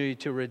opportunity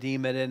to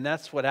redeem it. And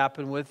that's what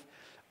happened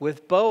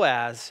with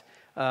Boaz.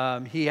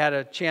 He had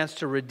a chance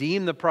to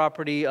redeem the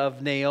property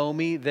of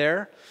Naomi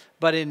there,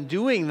 but in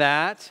doing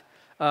that,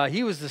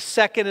 he was the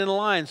second in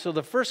line. So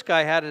the first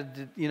guy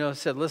had to,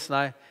 said,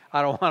 listen,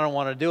 I don't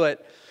want to do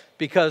it,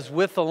 because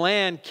with the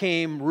land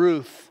came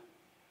Ruth.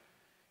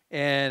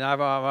 And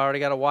I've already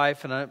got a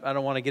wife, and I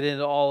don't want to get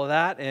into all of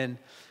that. And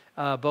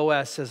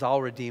Boaz says,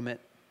 I'll redeem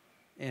it.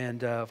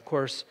 And of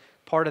course,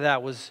 part of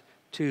that was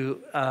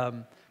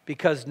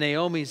because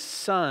Naomi's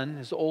son,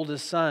 his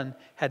oldest son,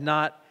 had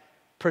not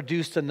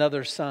produced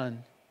another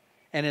son.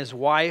 And his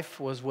wife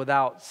was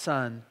without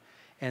son.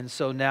 And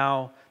so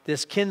now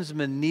this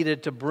kinsman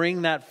needed to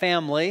bring that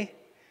family,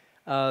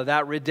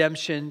 that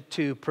redemption,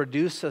 to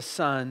produce a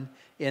son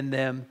in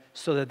them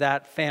so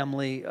that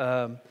family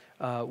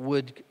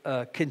would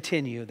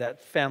continue,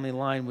 that family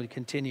line would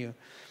continue.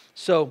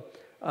 So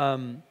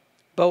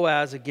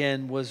Boaz,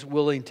 again, was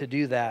willing to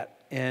do that.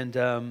 And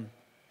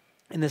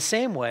in the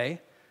same way,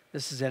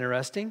 this is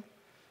interesting,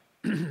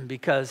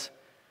 because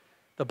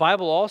the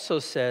Bible also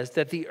says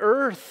that the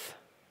earth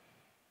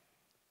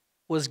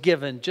was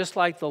given just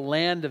like the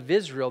land of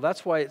Israel.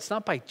 That's why it's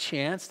not by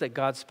chance that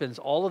God spends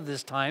all of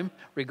this time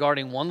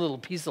regarding one little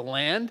piece of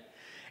land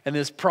and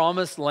this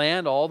promised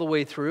land all the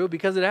way through,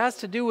 because it has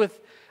to do with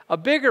a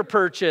bigger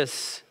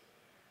purchase,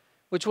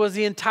 which was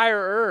the entire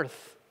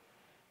earth.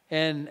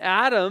 And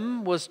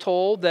Adam was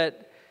told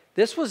that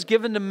this was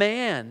given to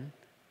man.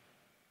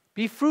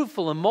 Be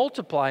fruitful and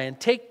multiply and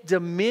take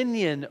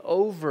dominion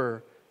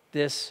over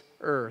this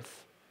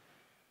earth.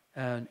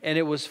 And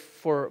it was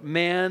for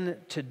man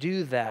to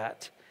do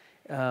that.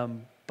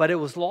 But it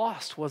was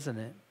lost, wasn't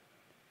it?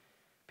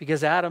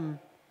 Because Adam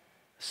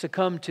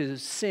succumbed to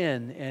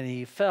sin and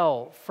he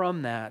fell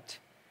from that.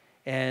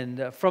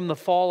 And from the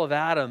fall of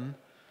Adam,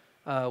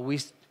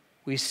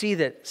 we see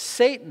that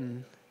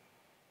Satan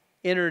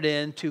entered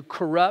in to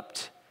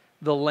corrupt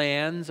the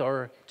lands,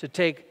 or to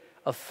take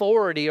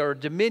authority or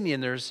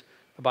dominion. The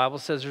Bible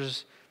says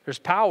there's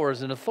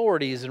powers and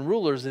authorities and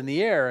rulers in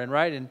the air,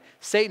 and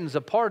Satan's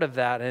a part of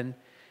that,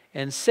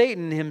 and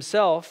Satan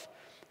himself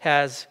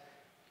has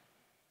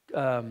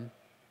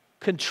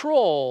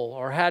control,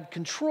 or had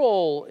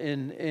control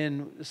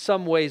in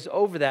some ways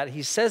over that.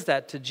 He says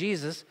that to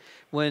Jesus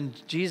when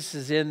Jesus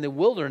is in the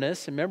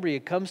wilderness. Remember,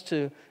 he comes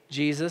to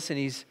Jesus and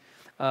he's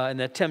in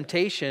the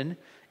temptation,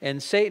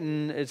 and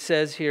Satan, it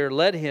says here,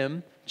 led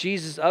him,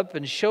 Jesus, up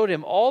and showed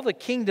him all the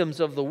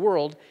kingdoms of the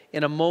world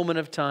in a moment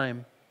of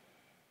time.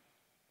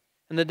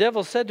 And the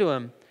devil said to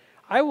him,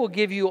 I will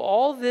give you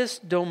all this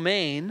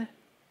domain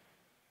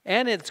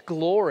and its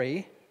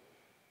glory,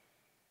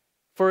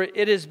 for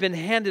it has been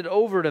handed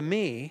over to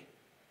me,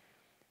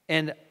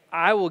 and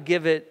I will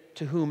give it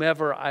to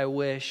whomever I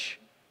wish.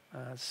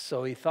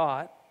 So he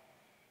thought.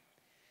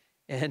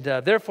 And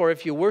therefore,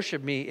 if you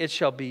worship me, it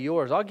shall be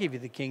yours. I'll give you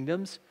the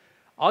kingdoms.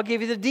 I'll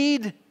give you the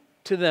deed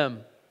to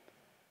them.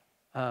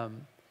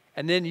 And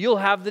then you'll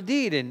have the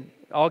deed, and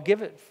I'll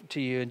give it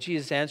to you. And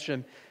Jesus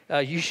answered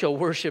him, you shall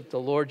worship the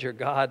Lord your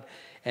God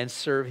and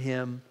serve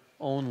him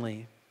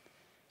only.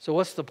 So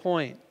what's the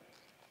point?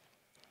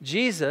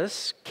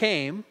 Jesus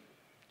came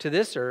to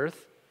this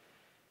earth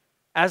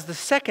as the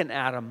second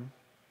Adam,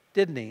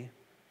 didn't he?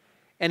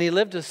 And he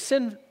lived a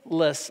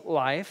sinless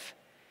life,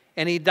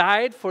 and he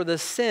died for the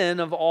sin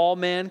of all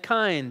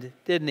mankind,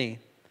 didn't he?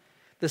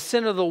 The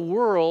sin of the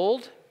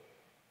world,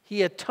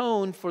 he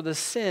atoned for the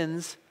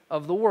sins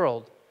of the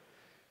world.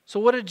 So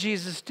what did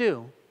Jesus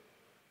do?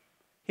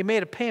 He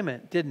made a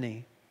payment, didn't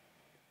he?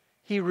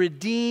 He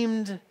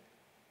redeemed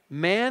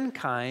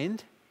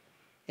mankind,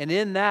 and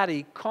in that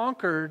he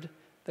conquered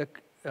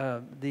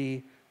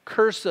the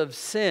curse of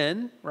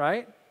sin,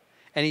 right?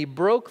 And he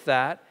broke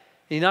that.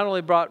 He not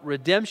only brought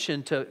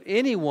redemption to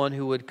anyone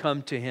who would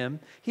come to him,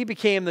 he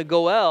became the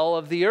Goel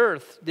of the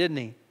earth, didn't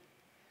he?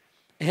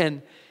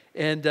 And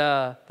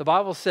the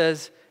Bible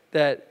says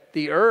that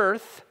the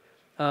earth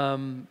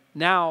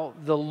now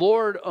the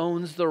Lord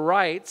owns the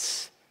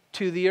rights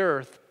to the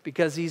earth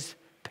because he's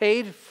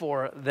paid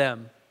for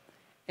them.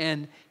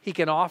 And he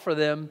can offer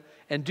them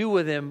and do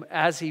with them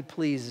as he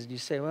pleases. You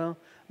say, well, I'm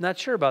not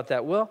sure about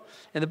that. Well,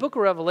 in the book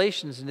of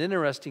Revelation is an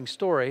interesting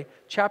story.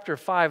 Chapter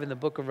 5 in the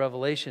book of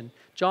Revelation,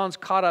 John's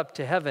caught up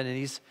to heaven, and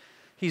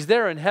he's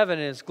there in heaven,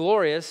 and it's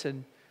glorious.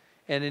 And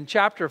in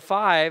chapter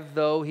 5,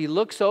 though, he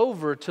looks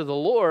over to the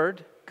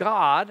Lord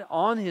God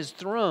on his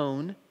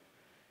throne,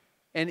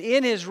 and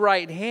in his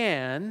right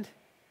hand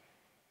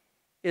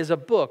is a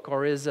book,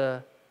 or is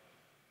a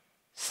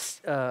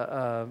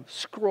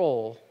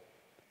scroll,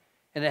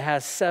 and it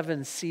has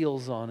 7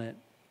 seals on it.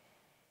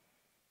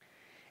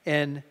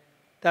 And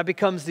that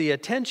becomes the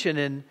attention,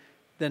 and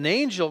an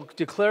angel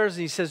declares,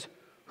 and he says,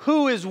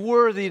 who is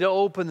worthy to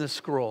open the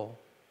scroll?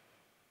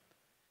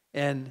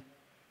 And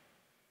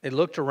they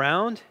looked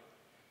around,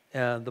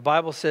 the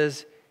Bible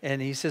says, and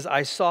he says,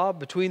 I saw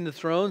between the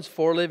thrones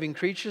 4 living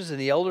creatures and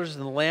the elders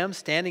and the Lamb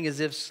standing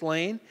as if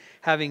slain,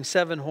 having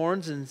 7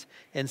 horns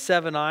and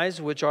 7 eyes,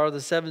 which are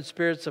the 7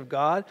 spirits of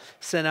God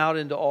sent out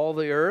into all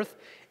the earth.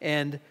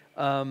 And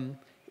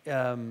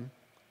it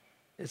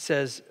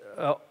says,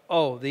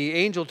 the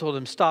angel told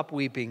him, stop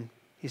weeping.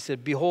 He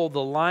said, behold,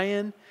 the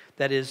Lion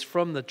that is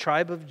from the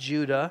tribe of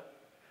Judah,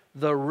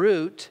 the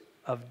root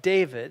of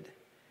David,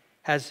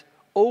 has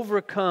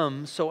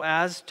overcome so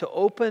as to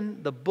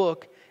open the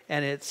book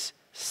and its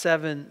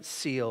 7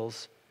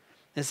 seals.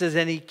 It says,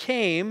 and he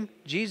came,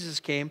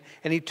 Jesus came,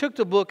 and he took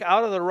the book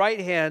out of the right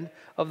hand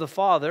of the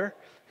Father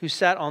who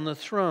sat on the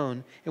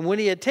throne. And when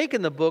he had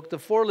taken the book, the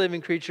 4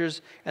 living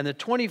creatures and the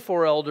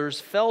 24 elders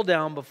fell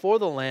down before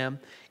the Lamb,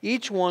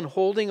 each one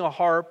holding a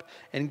harp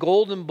and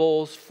golden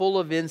bowls full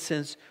of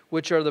incense,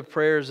 which are the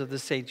prayers of the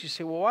saints. You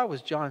say, well, why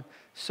was John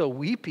so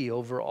weepy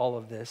over all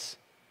of this?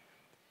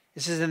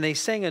 It says, and they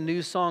sang a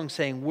new song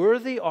saying,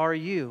 worthy are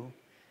you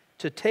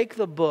to take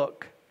the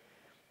book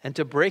and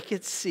to break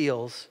its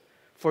seals,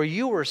 for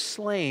you were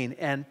slain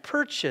and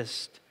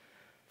purchased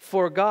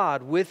for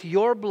God with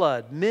your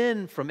blood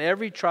men from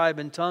every tribe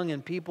and tongue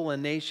and people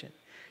and nation.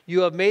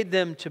 You have made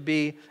them to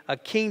be a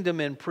kingdom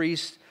and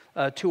priests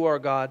to our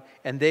God,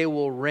 and they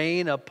will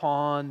reign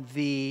upon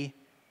the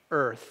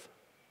earth.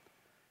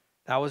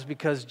 That was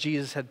because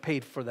Jesus had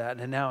paid for that,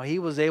 and now he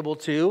was able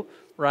to,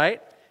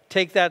 right,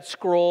 take that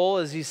scroll,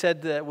 as he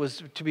said that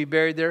was to be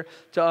buried there,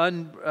 to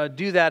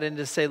undo that and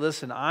to say,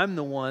 listen, I'm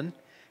the one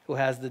who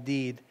has the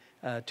deed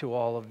to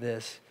all of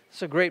this.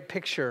 It's a great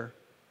picture.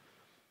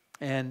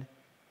 And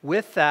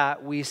with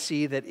that, we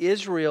see that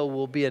Israel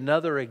will be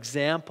another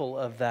example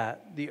of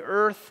that. The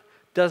earth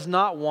does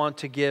not want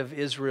to give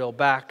Israel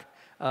back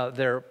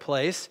their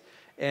place,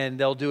 and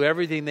they'll do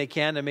everything they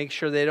can to make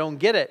sure they don't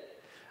get it.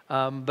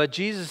 But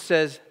Jesus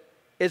says,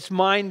 it's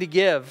mine to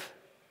give,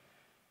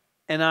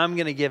 and I'm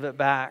going to give it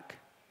back.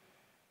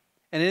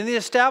 And in the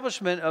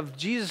establishment of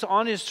Jesus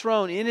on his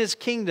throne, in his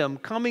kingdom,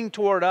 coming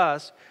toward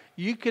us,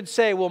 you could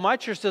say, well, my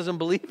church doesn't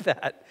believe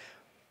that.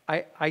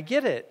 I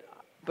get it.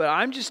 But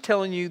I'm just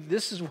telling you,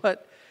 this is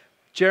what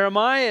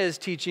Jeremiah is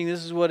teaching.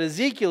 This is what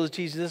Ezekiel is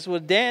teaching. This is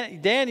what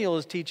Daniel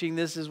is teaching.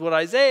 This is what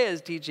Isaiah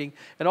is teaching.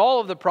 And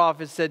all of the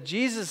prophets said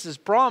Jesus has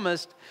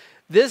promised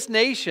this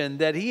nation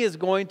that he is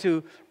going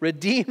to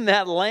redeem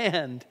that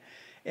land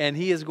and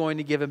he is going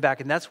to give it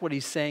back. And that's what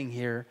he's saying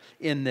here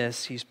in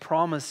this. He's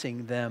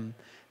promising them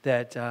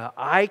that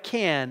I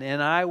can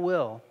and I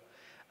will.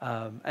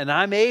 And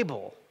I'm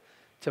able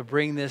to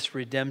bring this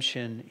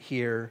redemption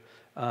here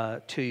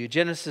to you.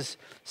 Genesis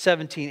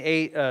 7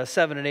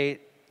 and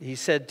 8, he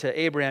said to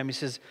Abraham, he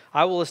says,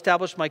 I will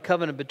establish my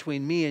covenant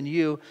between me and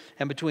you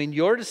and between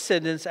your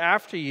descendants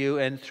after you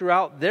and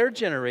throughout their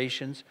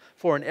generations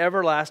for an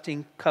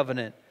everlasting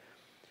covenant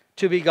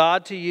to be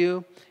God to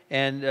you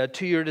and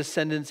to your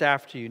descendants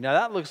after you. Now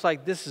that looks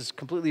like this is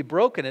completely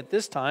broken at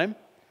this time.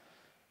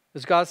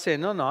 Because God's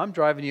saying, no, I'm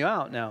driving you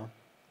out now.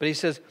 But he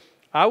says,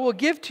 I will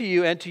give to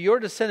you and to your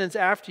descendants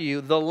after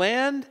you the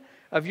land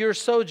of your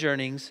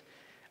sojournings,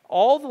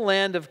 all the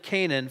land of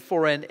Canaan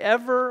for an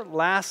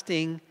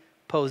everlasting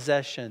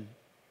possession.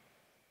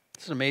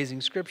 It's an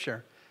amazing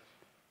scripture.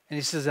 And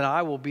he says, and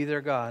I will be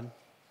their God.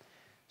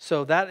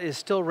 So that is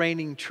still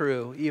reigning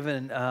true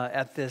even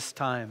at this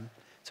time.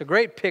 It's a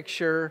great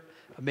picture,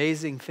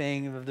 amazing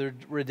thing of the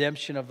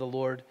redemption of the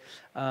Lord.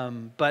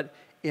 But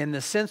in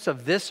the sense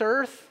of this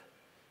earth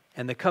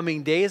and the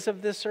coming days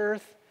of this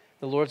earth,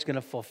 the Lord's going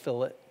to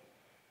fulfill it.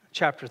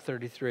 Chapter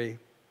 33.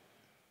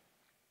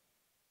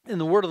 And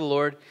the word of the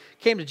Lord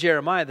came to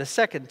Jeremiah the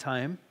second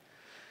time.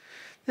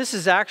 This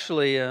is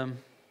actually a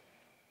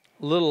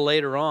little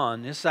later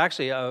on. This is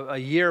actually a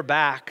year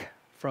back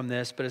from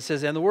this. But it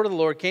says, and the word of the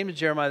Lord came to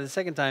Jeremiah the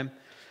second time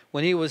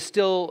when he was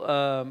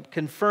still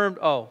confirmed.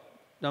 Oh,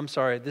 no, I'm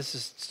sorry. This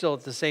is still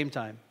at the same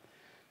time.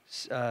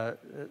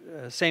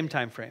 Same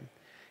time frame.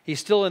 He's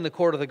still in the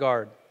court of the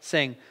guard,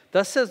 saying,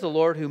 thus says the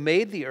Lord who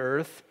made the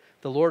earth,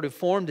 the Lord who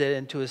formed it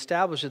and to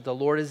establish it, the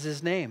Lord is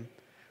his name.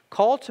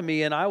 Call to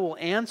me and I will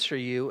answer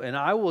you, and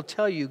I will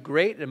tell you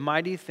great and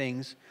mighty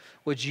things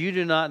which you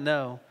do not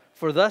know.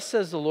 For thus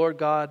says the Lord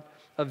God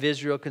of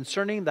Israel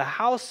concerning the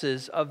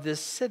houses of this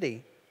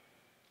city,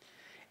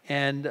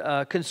 and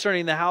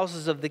concerning the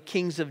houses of the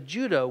kings of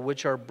Judah,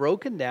 which are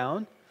broken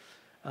down,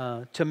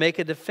 to make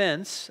a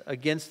defense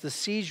against the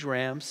siege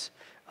ramps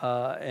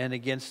and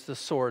against the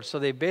sword. So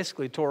they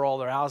basically tore all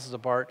their houses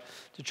apart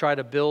to try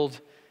to build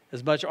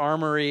as much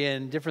armory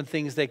and different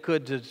things they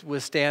could to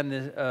withstand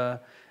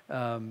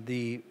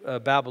the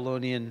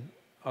Babylonian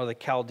or the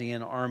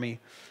Chaldean army.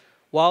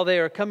 While they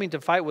are coming to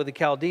fight with the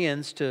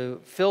Chaldeans,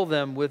 to fill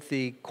them with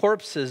the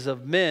corpses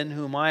of men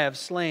whom I have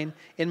slain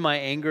in my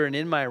anger and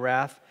in my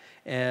wrath,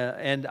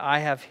 and I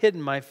have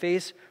hidden my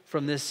face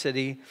from this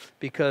city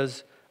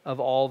because of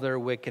all their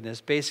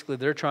wickedness. Basically,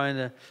 they're trying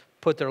to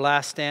put their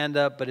last stand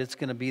up, but it's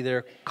going to be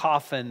their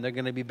coffin. They're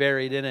going to be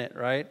buried in it,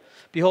 right?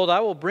 Behold,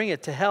 I will bring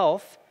it to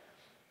health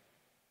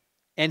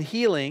and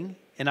healing,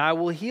 and I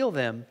will heal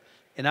them,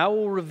 and I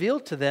will reveal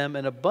to them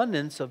an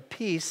abundance of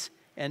peace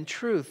and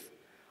truth.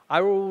 I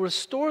will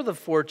restore the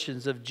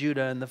fortunes of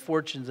Judah and the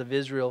fortunes of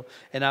Israel,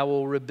 and I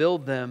will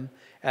rebuild them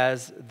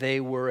as they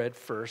were at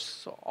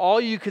first. So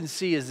all you can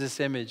see is this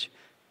image.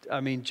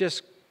 I mean,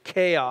 just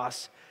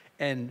chaos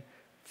and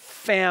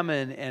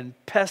famine and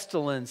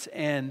pestilence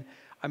and,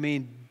 I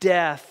mean,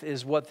 death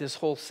is what this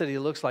whole city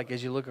looks like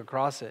as you look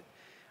across it.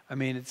 I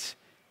mean,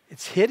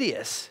 it's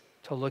hideous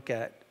to look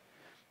at.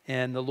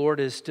 And the Lord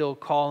is still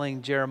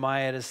calling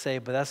Jeremiah to say,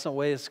 but that's not the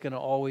way it's going to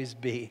always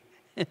be.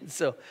 And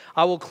so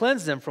I will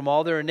cleanse them from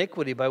all their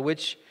iniquity by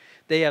which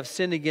they have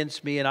sinned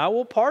against me, and I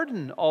will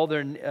pardon all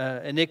their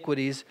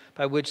iniquities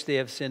by which they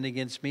have sinned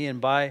against me and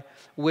by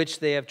which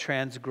they have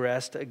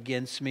transgressed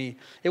against me.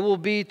 It will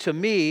be to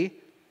me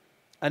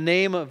a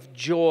name of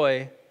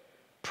joy,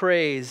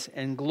 praise,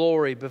 and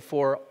glory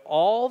before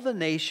all the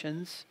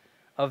nations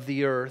of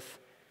the earth,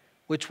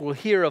 which will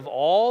hear of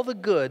all the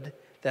good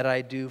that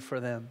I do for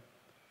them.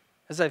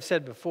 As I've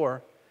said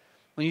before,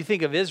 when you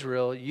think of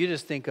Israel, you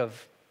just think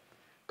of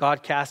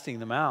God casting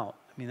them out.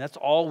 I mean, that's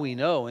all we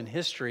know in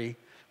history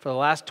for the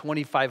last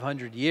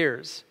 2,500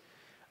 years.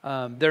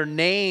 Their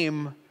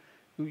name,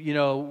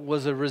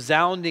 was a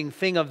resounding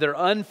thing of their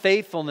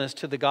unfaithfulness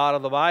to the God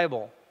of the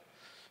Bible.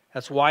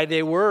 That's why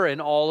they were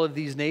in all of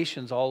these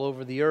nations all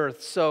over the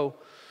earth. So,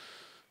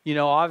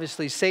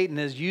 obviously Satan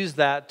has used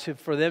that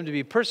for them to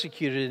be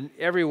persecuted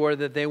everywhere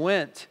that they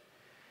went.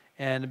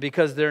 And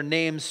because their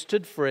name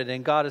stood for it,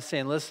 and God is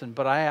saying, listen,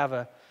 but I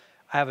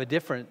have a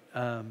different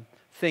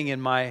thing in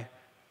my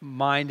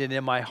mind and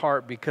in my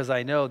heart, because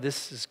I know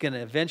this is going to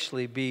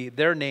eventually be,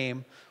 their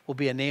name will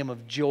be a name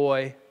of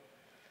joy,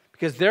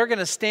 because they're going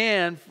to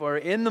stand for,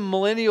 in the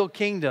millennial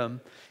kingdom,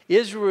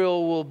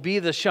 Israel will be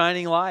the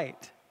shining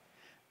light.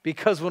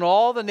 Because when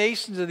all the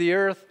nations of the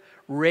earth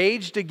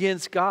raged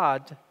against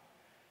God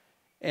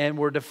and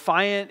were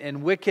defiant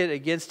and wicked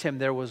against him,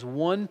 there was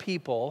one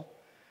people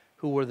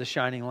who were the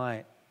shining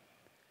light.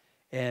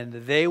 And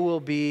they will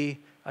be,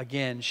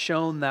 again,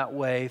 shown that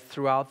way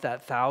throughout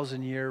that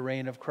 1,000-year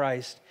reign of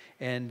Christ.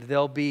 And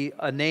there'll be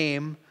a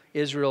name,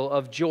 Israel,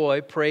 of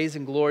joy, praise,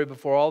 and glory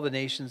before all the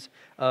nations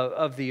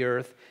of the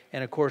earth.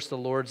 And, of course, the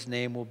Lord's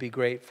name will be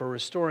great for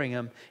restoring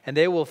them. And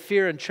they will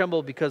fear and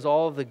tremble because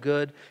all of the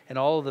good and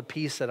all of the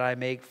peace that I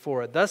make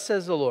for it. Thus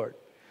says the Lord,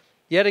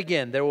 yet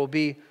again, there will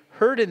be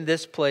heard in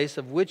this place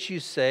of which you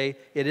say,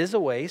 it is a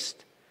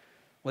waste,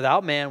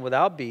 without man,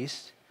 without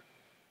beast.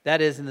 That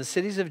is, in the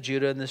cities of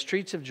Judah and the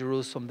streets of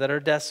Jerusalem that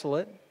are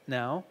desolate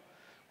now,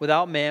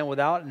 without man,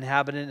 without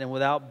inhabitant, and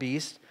without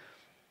beast.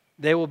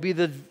 They will be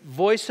the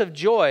voice of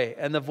joy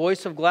and the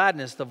voice of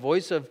gladness, the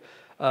voice of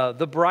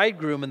the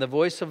bridegroom and the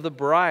voice of the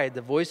bride,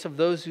 the voice of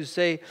those who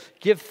say,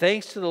 give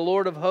thanks to the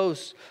Lord of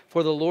hosts,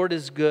 for the Lord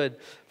is good,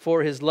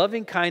 for his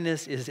loving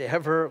kindness is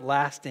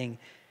everlasting.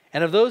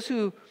 And of those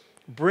who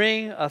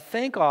bring a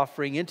thank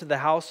offering into the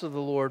house of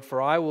the Lord,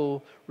 for I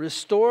will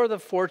restore the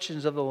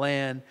fortunes of the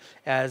land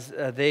as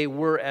they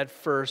were at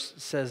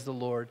first, says the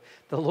Lord.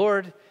 The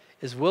Lord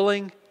is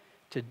willing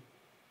to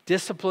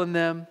discipline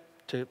them,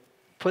 to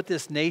put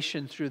this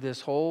nation through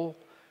this whole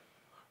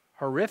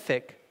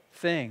horrific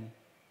thing,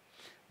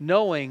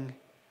 knowing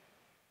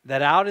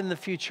that out in the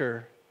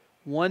future,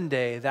 one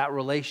day that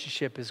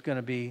relationship is going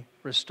to be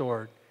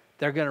restored.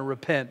 They're going to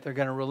repent, they're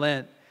going to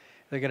relent,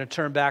 they're going to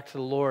turn back to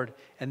the Lord,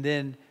 and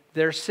then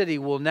their city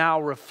will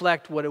now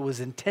reflect what it was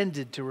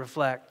intended to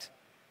reflect.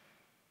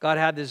 God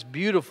had this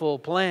beautiful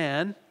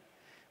plan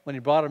when he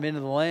brought them into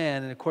the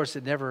land, and of course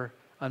it never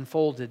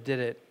unfolded, did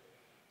it?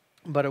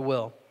 But it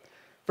will.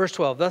 Verse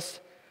 12, thus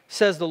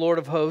says the Lord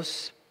of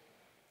hosts,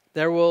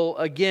 there will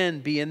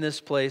again be in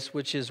this place,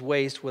 which is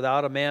waste,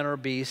 without a man or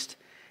beast,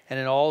 and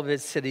in all of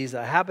its cities,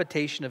 a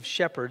habitation of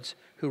shepherds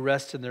who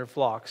rest in their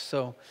flocks.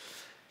 So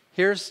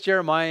here's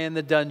Jeremiah in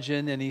the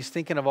dungeon, and he's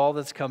thinking of all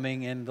that's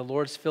coming, and the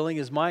Lord's filling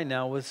his mind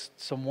now with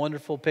some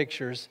wonderful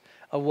pictures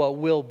of what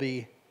will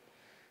be.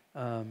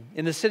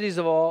 In the cities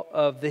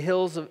of the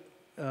hills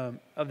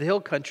of the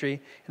hill country,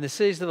 in the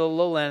cities of the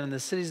lowland, in the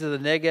cities of the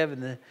Negev,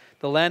 in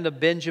the land of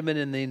Benjamin,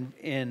 in the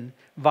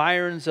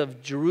environs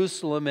of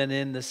Jerusalem, and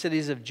in the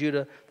cities of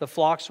Judah, the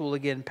flocks will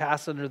again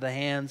pass under the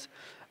hands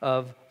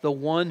of the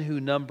one who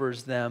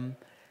numbers them,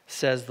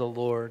 says the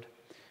Lord.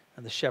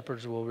 And the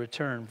shepherds will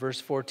return.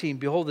 Verse 14,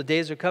 behold, the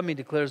days are coming,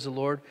 declares the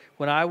Lord,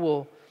 when I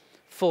will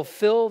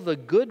fulfill the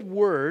good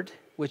word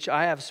which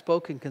I have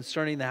spoken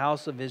concerning the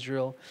house of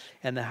Israel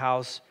and the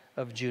house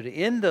of Judah.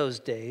 In those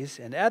days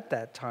and at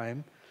that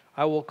time,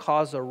 I will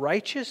cause a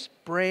righteous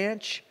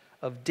branch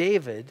of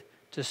David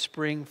to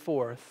spring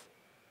forth.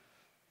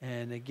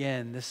 And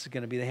again, this is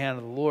going to be the hand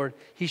of the Lord.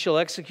 He shall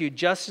execute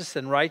justice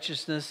and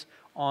righteousness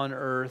on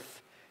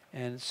earth.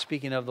 And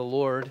speaking of the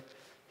Lord,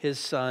 his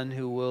son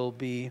who will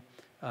be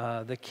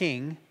the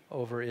king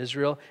over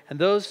Israel.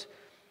 And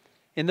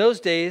in those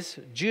days,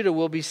 Judah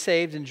will be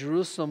saved and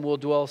Jerusalem will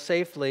dwell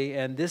safely.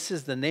 And this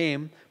is the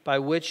name by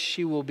which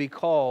she will be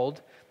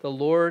called. The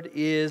Lord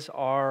is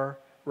our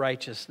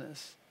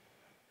righteousness.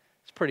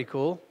 It's pretty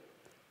cool.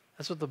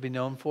 That's what they'll be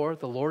known for.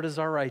 The Lord is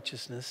our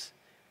righteousness.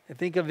 And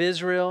think of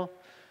Israel.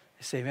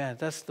 They say, man,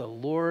 that's the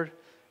Lord.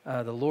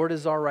 The Lord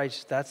is our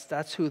righteousness.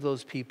 That's who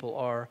those people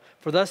are.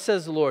 For thus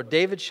says the Lord,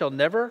 David shall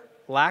never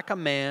lack a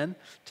man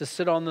to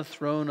sit on the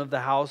throne of the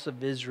house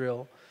of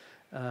Israel.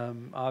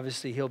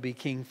 Obviously, he'll be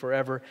king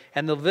forever.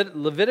 And the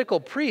Levitical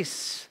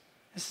priests,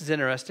 this is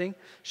interesting,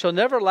 shall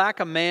never lack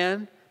a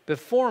man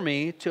before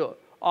me to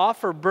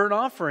offer burnt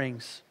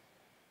offerings,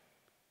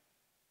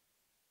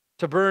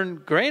 to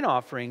burn grain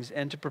offerings,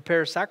 and to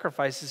prepare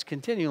sacrifices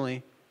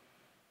continually.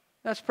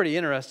 That's pretty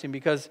interesting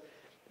because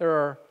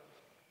there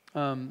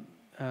are,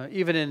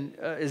 even in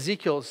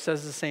Ezekiel, it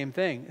says the same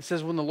thing. It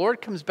says when the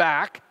Lord comes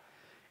back,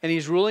 and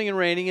he's ruling and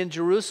reigning in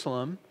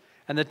Jerusalem,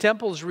 and the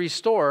temple is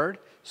restored,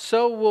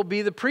 so will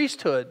be the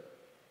priesthood.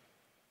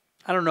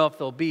 I don't know if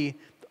there'll be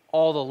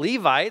all the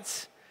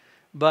Levites,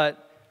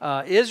 but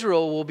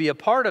Israel will be a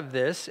part of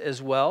this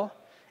as well.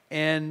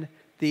 And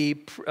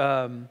it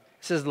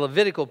says the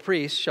Levitical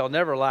priests shall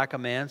never lack a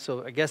man,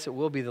 so I guess it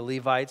will be the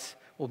Levites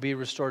will be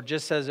restored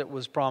just as it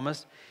was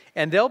promised.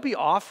 And they'll be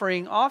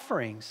offering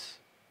offerings.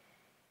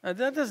 Now,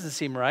 that doesn't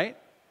seem right,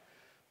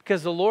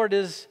 because the Lord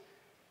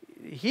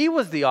He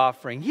was the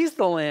offering. He's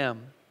the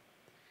lamb.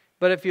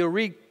 But if you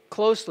read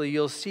closely,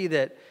 you'll see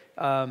that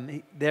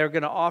they're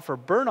going to offer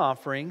burnt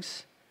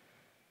offerings,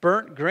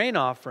 burnt grain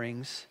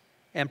offerings,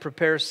 and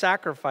prepare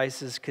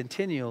sacrifices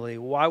continually.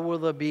 Why will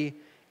there be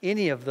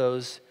any of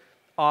those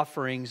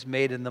offerings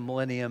made in the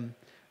millennium?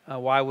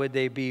 Why would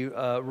they be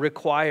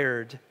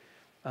required?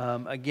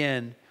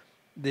 Again,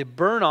 the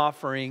burnt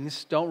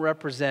offerings don't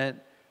represent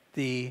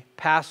the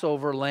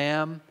Passover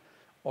lamb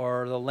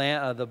or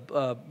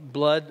the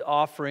blood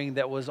offering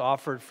that was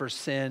offered for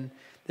sin.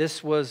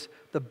 This was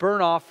the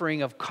burnt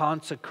offering of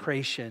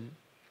consecration.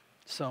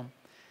 So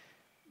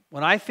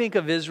when I think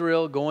of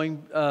Israel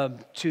going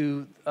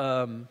to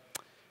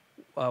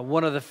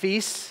one of the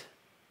feasts,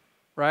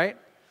 right?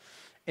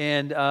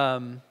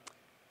 And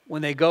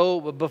when they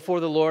go before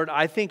the Lord,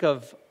 I think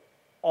of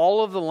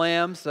all of the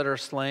lambs that are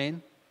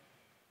slain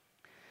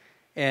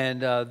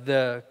and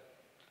the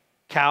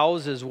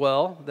cows as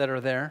well that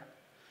are there.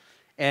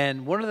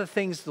 And one of the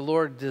things the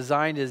Lord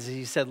designed is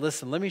he said,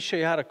 listen, let me show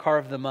you how to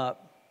carve them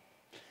up.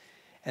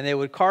 And they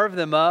would carve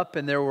them up,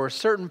 and there were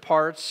certain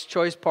parts,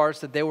 choice parts,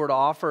 that they were to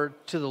offer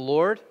to the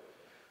Lord.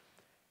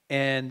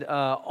 And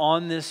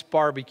on this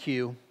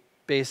barbecue,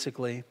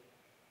 basically.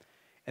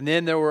 And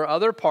then there were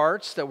other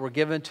parts that were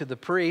given to the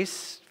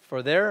priests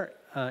for their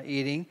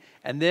eating.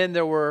 And then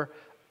there were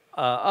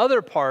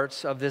other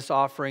parts of this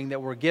offering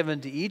that were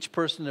given to each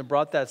person that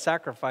brought that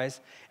sacrifice.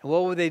 And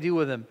what would they do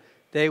with them?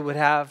 They would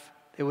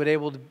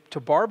able to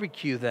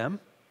barbecue them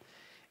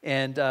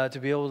and to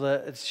be able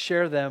to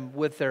share them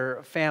with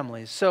their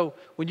families. So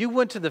when you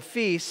went to the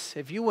feast,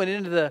 if you went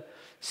into the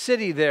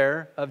city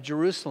there of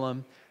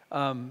Jerusalem,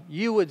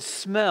 you would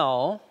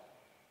smell,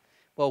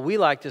 well, we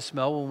like to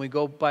smell when we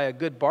go by a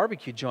good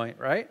barbecue joint,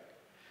 right?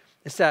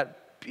 It's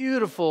that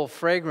beautiful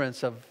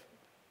fragrance of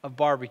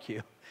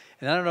barbecue.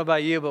 And I don't know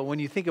about you, but when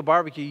you think of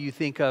barbecue, you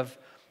think of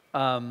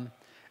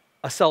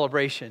a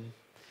celebration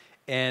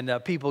and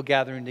people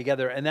gathering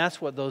together. And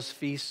that's what those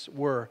feasts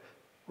were.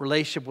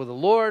 Relationship with the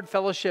Lord,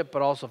 fellowship,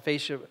 but also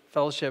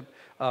fellowship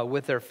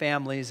with their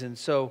families. And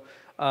so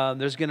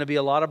there's going to be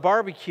a lot of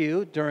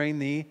barbecue during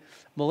the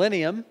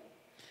millennium.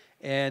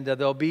 And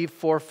there'll be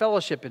for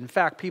fellowship. In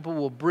fact, people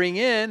will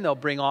they'll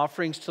bring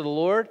offerings to the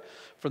Lord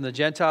from the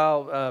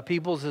Gentile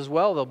peoples as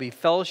well. There'll be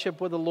fellowship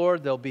with the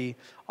Lord. There'll be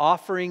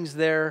offerings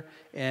there,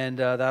 and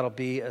that'll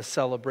be a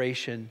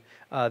celebration.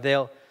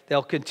 They'll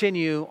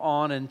continue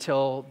on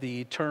until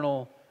the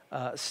eternal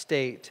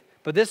state.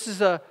 But this is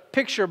a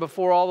picture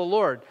before all the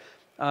Lord.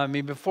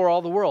 Before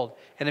all the world.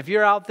 And if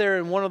you're out there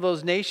in one of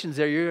those nations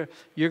there,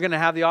 you're going to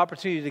have the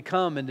opportunity to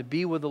come and to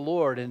be with the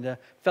Lord and to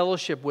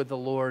fellowship with the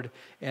Lord.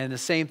 And the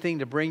same thing,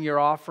 to bring your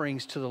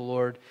offerings to the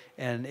Lord.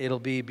 And it'll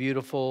be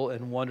beautiful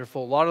and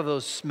wonderful. A lot of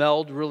those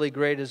smelled really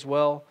great as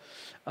well.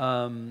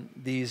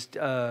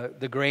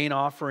 The grain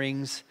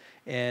offerings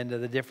and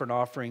the different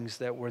offerings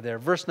that were there.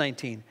 Verse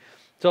 19.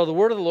 So the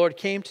word of the Lord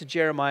came to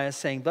Jeremiah,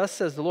 saying, thus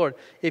says the Lord,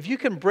 if you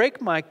can break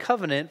my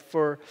covenant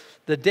for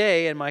the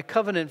day and my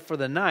covenant for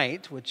the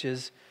night, which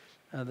is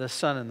the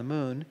sun and the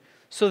moon,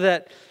 so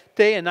that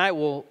day and night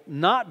will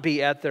not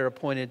be at their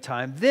appointed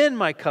time. Then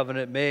my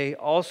covenant may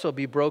also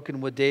be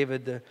broken with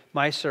David,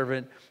 my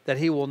servant, that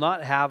he will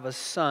not have a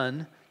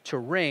son to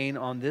reign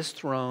on this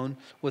throne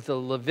with the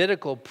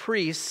Levitical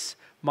priests,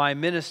 my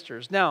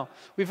ministers. Now,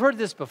 we've heard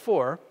this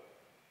before,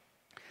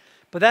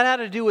 but that had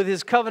to do with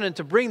his covenant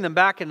to bring them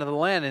back into the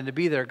land and to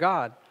be their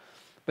God.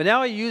 But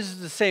now he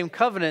uses the same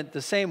covenant,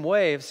 the same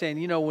way of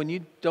saying, when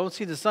you don't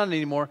see the sun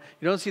anymore,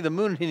 you don't see the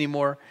moon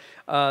anymore,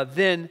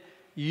 then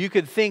you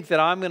could think that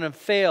I'm going to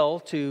fail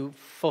to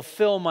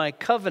fulfill my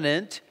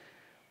covenant,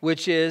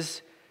 which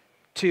is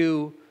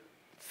to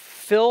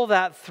fill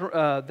that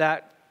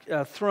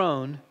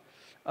throne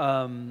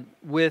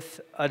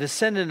with a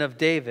descendant of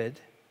David,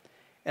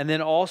 and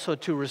then also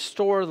to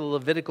restore the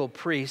Levitical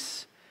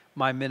priests,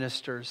 my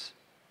ministers.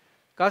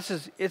 God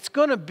says it's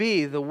going to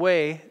be the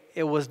way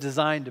it was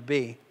designed to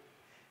be.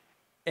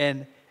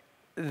 And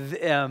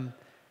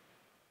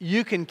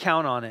you can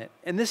count on it.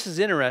 And this is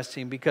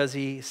interesting because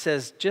he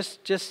says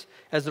just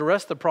as the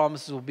rest of the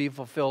promises will be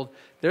fulfilled,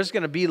 there's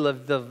going to be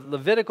the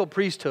Levitical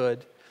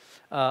priesthood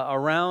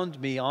around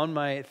me on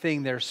my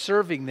thing. They're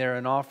serving there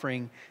and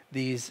offering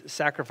these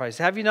sacrifices.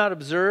 Have you not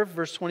observed,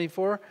 verse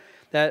 24,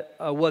 that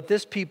what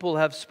this people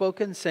have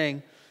spoken,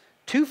 saying,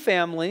 2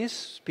 families,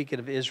 speaking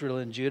of Israel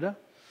and Judah,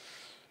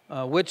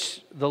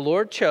 which the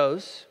Lord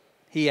chose,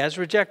 he has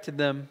rejected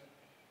them.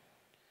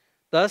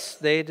 Thus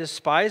they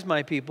despise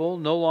my people.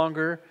 No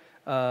longer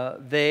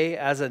they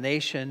as a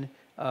nation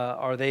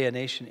are they a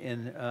nation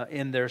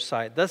in their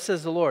sight. Thus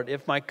says the Lord,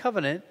 if my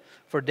covenant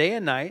for day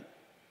and night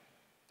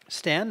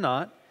stand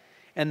not,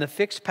 and the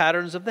fixed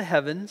patterns of the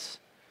heavens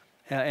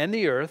and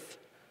the earth,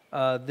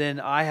 then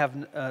I have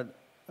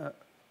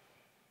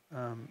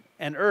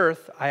and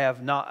earth I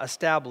have not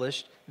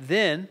established,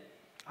 then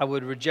I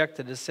would reject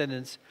the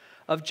descendants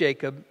of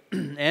Jacob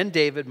and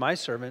David, my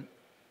servant,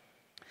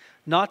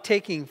 not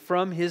taking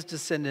from his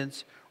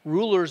descendants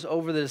rulers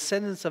over the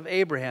descendants of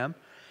Abraham,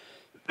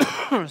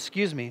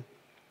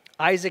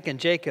 Isaac and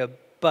Jacob,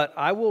 but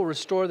I will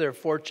restore their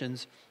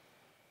fortunes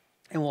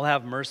and will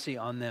have mercy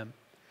on them.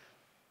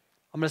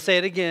 I'm going to say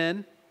it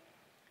again,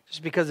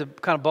 just because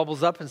it kind of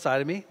bubbles up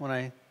inside of me when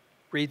I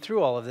read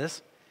through all of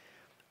this.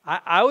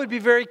 I would be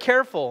very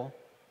careful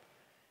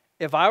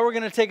if I were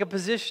going to take a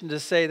position to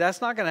say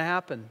that's not going to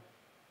happen.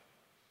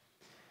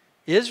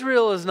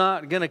 Israel is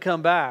not going to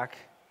come back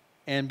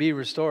and be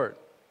restored.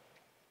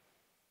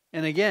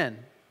 And again,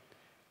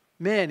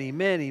 many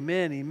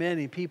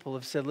people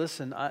have said,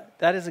 listen,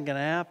 that isn't going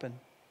to happen.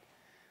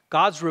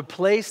 God's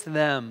replaced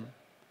them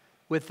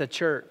with the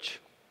church.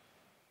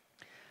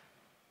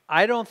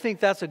 I don't think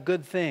that's a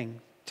good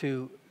thing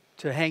to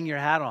hang your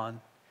hat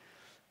on.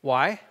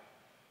 Why?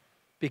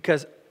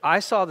 Because I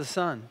saw the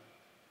sun.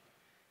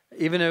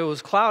 Even if it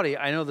was cloudy,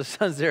 I know the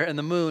sun's there and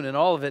the moon and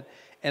all of it.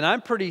 And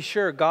I'm pretty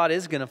sure God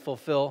is going to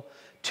fulfill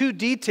to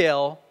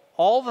detail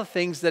all the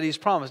things that he's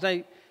promised.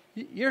 Now,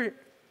 it's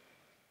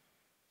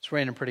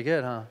raining pretty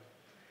good, huh?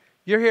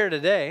 You're here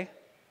today.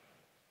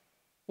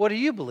 What do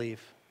you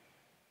believe?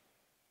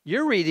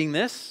 You're reading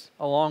this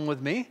along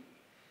with me.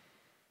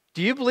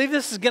 Do you believe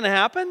this is going to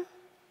happen?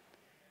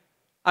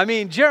 I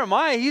mean,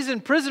 Jeremiah, he's in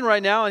prison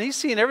right now, and he's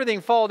seeing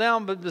everything fall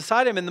down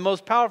beside him in the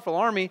most powerful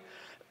army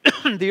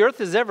the earth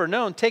has ever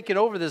known, taking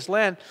over this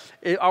land.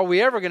 Are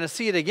we ever going to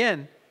see it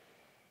again?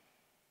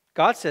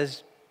 God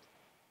says,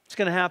 it's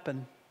going to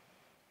happen.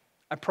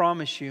 I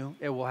promise you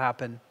it will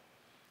happen.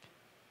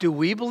 Do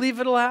we believe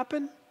it'll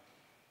happen?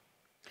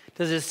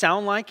 Does it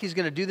sound like he's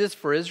going to do this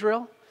for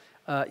Israel?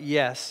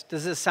 Yes.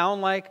 Does it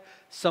sound like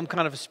some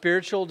kind of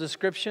spiritual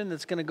description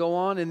that's going to go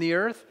on in the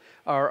earth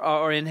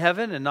or in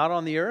heaven and not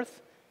on the earth?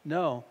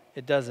 No,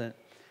 it doesn't.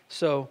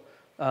 So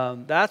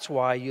that's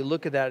why you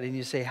look at that and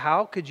you say,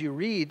 how could you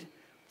read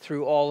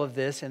through all of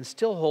this and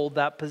still hold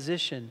that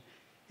position?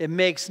 It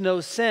makes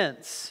no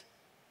sense.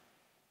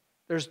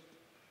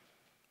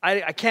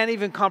 I can't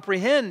even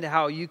comprehend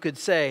how you could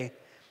say,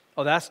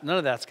 oh, none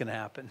of that's going to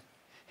happen.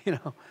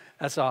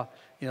 That's all.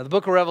 The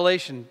book of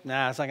Revelation, it's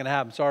not going to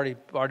happen. It's already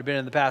been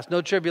in the past.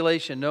 No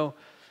tribulation, no.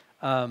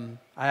 I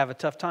have a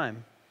tough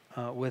time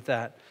with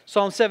that.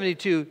 Psalm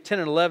 72, 10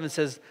 and 11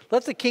 says,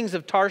 let the kings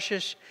of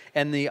Tarshish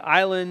and the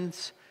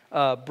islands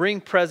bring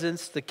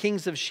presents. The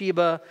kings of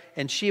Sheba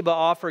and Sheba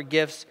offer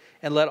gifts.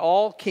 And let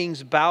all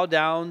kings bow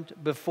down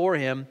before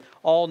him.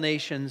 All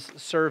nations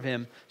serve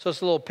him. So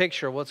it's a little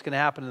picture of what's going to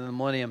happen in the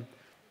millennium.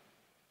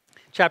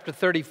 Chapter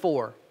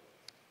 34.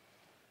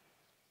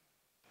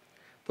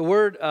 The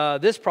word,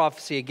 this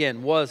prophecy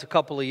again was a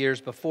couple of years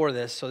before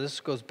this, so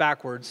this goes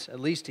backwards at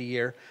least a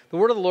year. The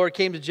word of the Lord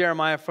came to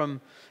Jeremiah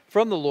from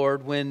the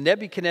Lord when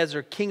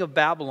Nebuchadnezzar, king of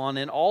Babylon,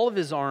 and all of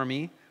his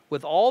army,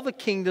 with all the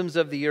kingdoms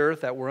of the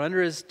earth that were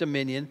under his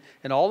dominion,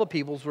 and all the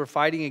peoples were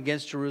fighting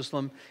against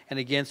Jerusalem and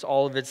against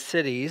all of its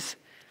cities.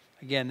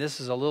 Again, this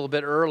is a little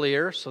bit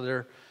earlier, so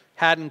they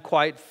hadn't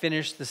quite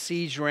finished the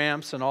siege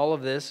ramps and all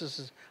of this. This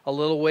is a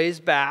little ways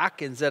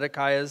back in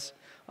Zedekiah's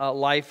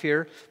life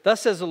here.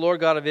 Thus says the Lord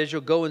God of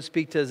Israel, go and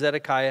speak to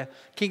Zedekiah,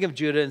 king of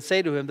Judah, and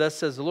say to him, thus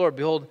says the Lord,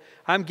 behold,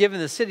 I'm giving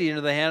the city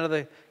into the hand of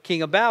the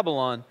king of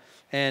Babylon,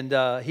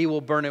 and he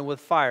will burn it with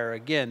fire.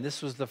 Again,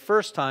 this was the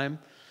first time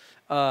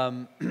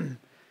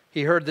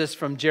he heard this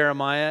from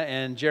Jeremiah,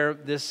 and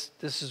this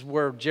is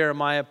where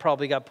Jeremiah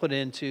probably got put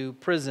into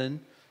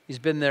prison. He's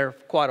been there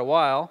quite a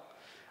while.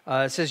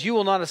 It says, you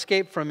will not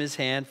escape from his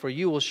hand, for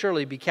you will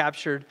surely be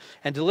captured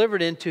and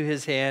delivered into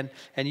his hand,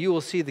 and you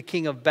will see the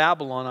king of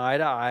Babylon eye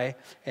to eye,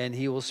 and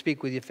he will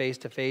speak with you face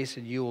to face,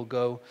 and you will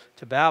go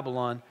to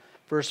Babylon.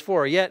 Verse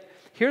 4, yet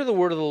hear the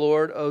word of the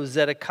Lord, O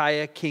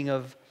Zedekiah, king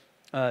of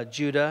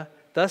Judah.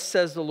 Thus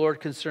says the Lord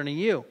concerning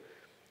you,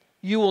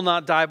 you will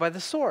not die by the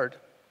sword.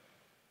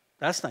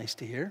 That's nice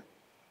to hear.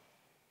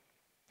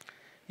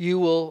 You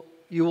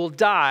will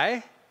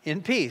die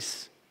in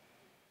peace.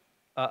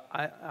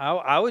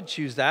 I would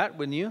choose that,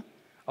 wouldn't you?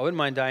 I wouldn't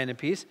mind dying in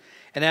peace.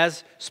 And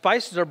as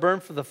spices are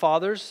burned for the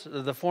fathers,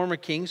 the former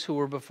kings who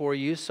were before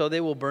you, so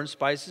they will burn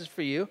spices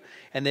for you,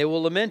 and they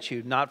will lament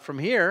you, not from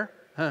here,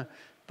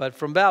 but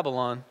from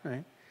Babylon.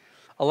 Right?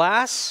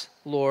 Alas,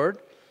 Lord,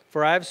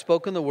 for I have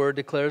spoken the word,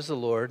 declares the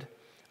Lord.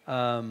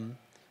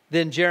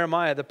 Then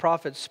Jeremiah the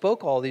prophet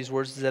spoke all these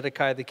words to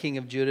Zedekiah the king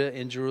of Judah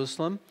in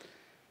Jerusalem,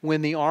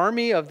 when the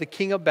army of the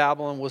king of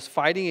Babylon was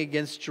fighting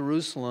against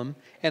Jerusalem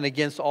and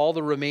against all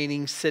the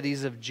remaining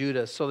cities of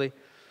Judah. So they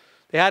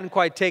hadn't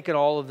quite taken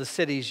all of the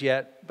cities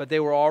yet, but they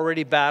were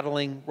already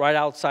battling right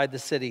outside the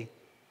city.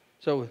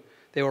 So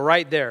they were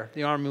right there.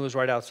 The army was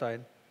right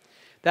outside.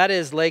 That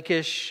is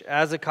Lachish,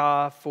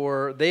 Azekah,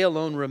 for they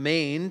alone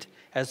remained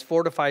as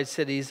fortified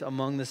cities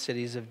among the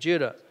cities of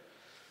Judah.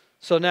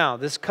 So now,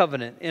 this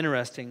covenant,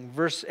 interesting.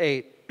 Verse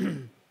 8,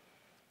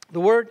 the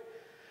word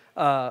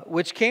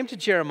which came to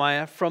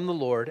Jeremiah from the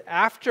Lord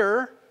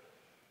after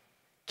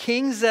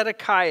King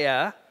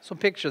Zedekiah, so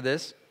picture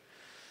this,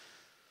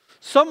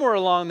 somewhere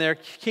along there,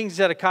 King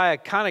Zedekiah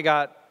kind of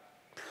got,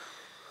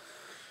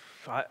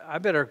 I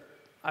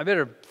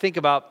better think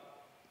about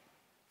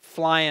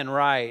flying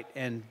right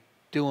and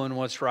doing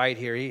what's right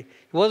here. He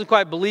wasn't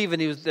quite believing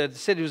that the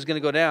city was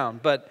going to go down,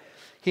 but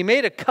he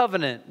made a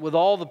covenant with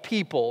all the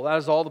people, that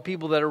is all the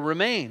people that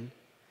remain,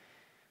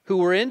 who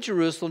were in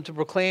Jerusalem to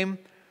proclaim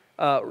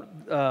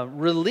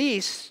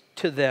release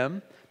to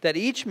them, that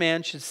each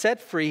man should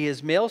set free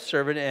his male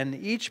servant and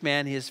each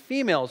man his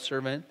female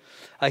servant,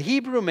 a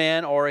Hebrew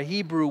man or a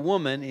Hebrew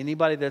woman,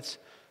 anybody that's,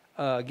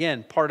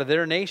 again, part of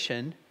their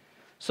nation,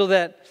 so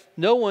that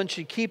no one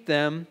should keep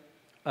them,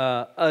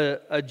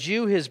 a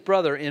Jew his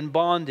brother, in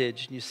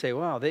bondage. And you say,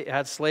 wow, they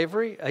had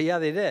slavery? Yeah,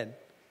 they did.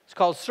 It's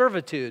called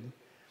servitude.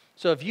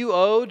 So if you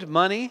owed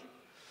money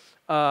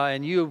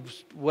and you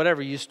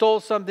stole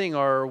something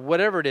or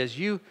whatever it is,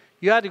 you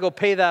had to go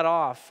pay that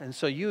off. And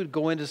so you would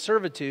go into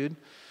servitude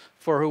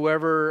for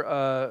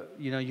whoever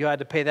you had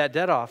to pay that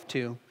debt off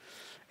to.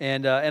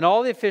 And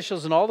all the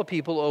officials and all the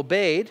people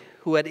obeyed,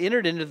 who had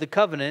entered into the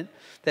covenant,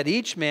 that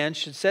each man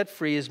should set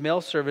free his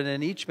male servant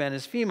and each man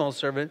his female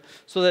servant,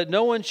 so that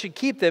no one should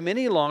keep them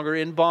any longer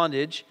in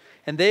bondage.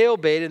 And they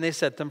obeyed and they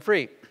set them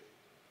free.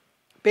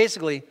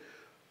 Basically,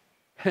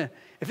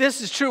 if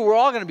this is true, we're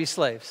all going to be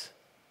slaves.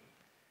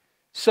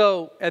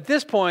 So at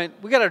this point,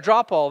 we got to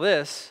drop all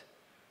this.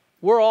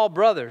 We're all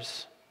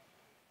brothers.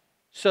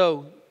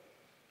 So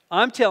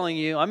I'm telling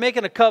you, I'm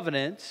making a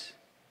covenant.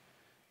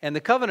 And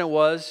the covenant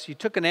was, you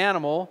took an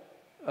animal,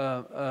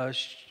 a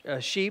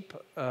sheep,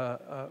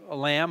 a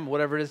lamb,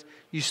 whatever it is.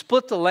 You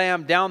split the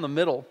lamb down the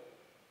middle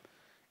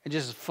and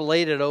just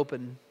filleted it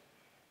open.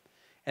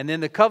 And then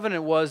the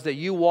covenant was that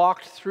you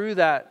walked through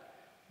that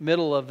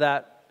middle of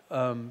that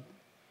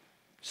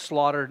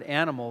slaughtered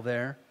animal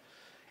there.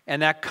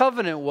 And that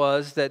covenant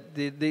was that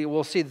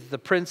we'll see that the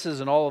princes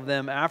and all of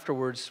them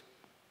afterwards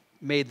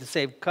made the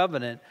same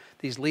covenant.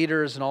 These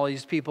leaders and all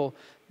these people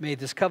made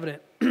this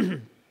covenant.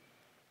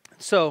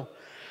 So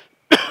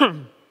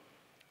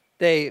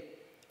they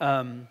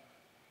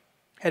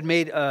had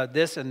made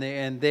this,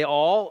 and they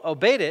all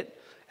obeyed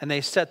it, and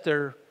they set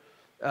their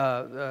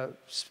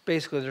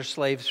basically their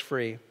slaves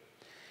free.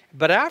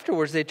 But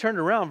afterwards, they turned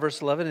around,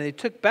 verse 11, and they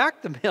took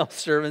back the male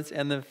servants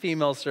and the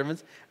female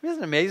servants. Isn't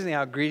it amazing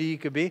how greedy you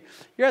could be?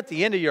 You're at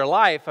the end of your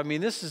life. I mean,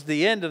 this is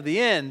the end of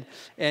the end.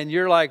 And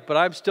you're like, but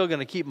I'm still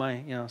going to keep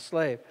my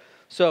slave.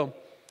 So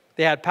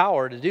they had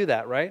power to do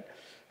that, right?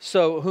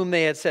 So whom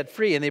they had set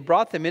free. And they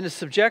brought them into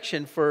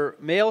subjection for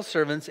male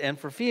servants and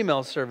for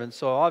female servants.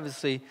 So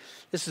obviously,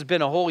 this has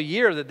been a whole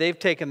year that they've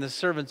taken the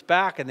servants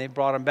back and they've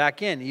brought them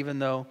back in, even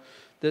though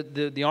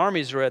the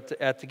armies are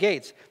at the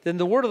gates. Then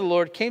the word of the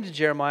Lord came to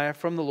Jeremiah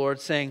from the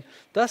Lord, saying,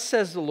 thus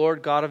says the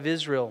Lord God of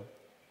Israel,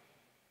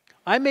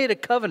 I made a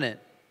covenant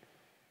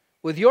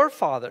with your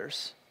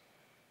fathers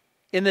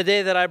in the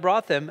day that I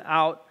brought them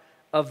out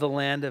of the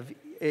land of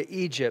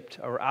Egypt,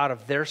 or out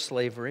of their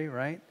slavery,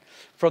 right?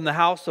 From the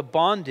house of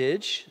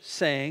bondage,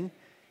 saying,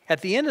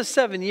 at the end of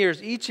 7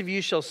 years, each of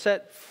you shall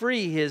set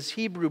free his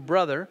Hebrew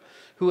brother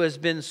who has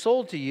been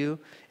sold to you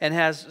and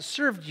has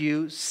served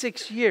you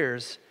 6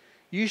 years.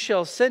 You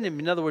shall send him.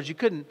 In other words, you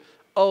couldn't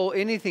owe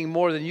anything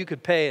more than you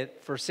could pay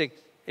it for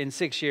in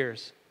 6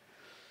 years.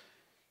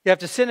 You have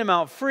to send him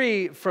out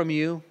free from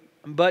you,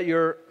 but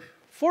your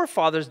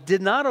forefathers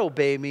did not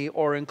obey me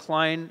or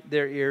incline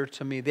their ear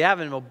to me. They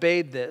haven't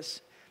obeyed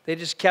this. They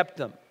just kept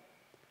them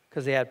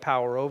because they had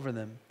power over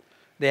them.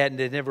 They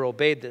never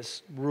obeyed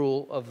this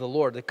rule of the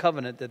Lord, the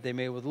covenant that they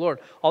made with the Lord.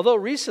 Although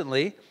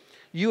recently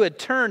you had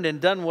turned and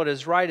done what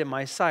is right in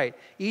my sight.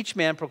 Each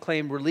man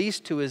proclaimed release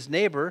to his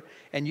neighbor,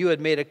 and you had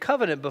made a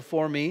covenant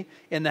before me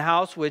in the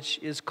house which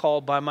is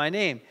called by my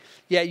name.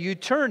 Yet you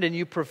turned and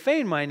you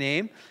profaned my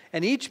name,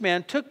 and each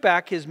man took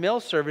back his male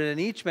servant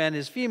and each man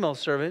his female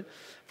servant,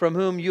 from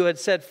whom you had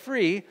set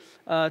free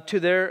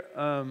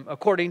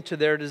according to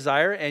their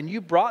desire, and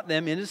you brought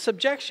them into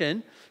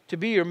subjection to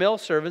be your male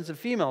servants and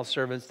female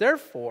servants.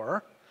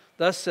 Therefore,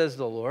 thus says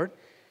the Lord,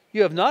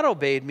 you have not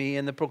obeyed me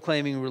in the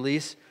proclaiming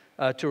release,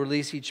 to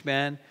release each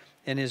man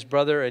and his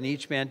brother and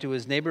each man to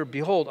his neighbor.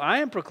 Behold, I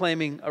am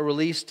proclaiming a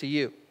release to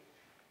you.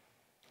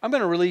 I'm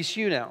going to release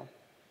you now,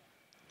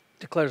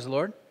 declares the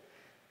Lord,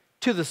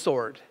 to the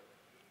sword.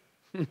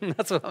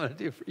 That's what I'm going to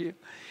do for you.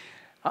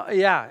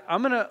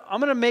 I'm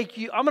going to make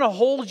you. I'm going to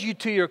hold you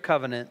to your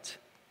covenant,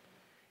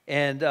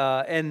 and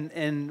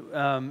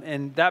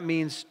that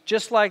means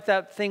just like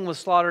that thing was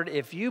slaughtered.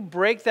 If you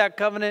break that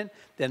covenant,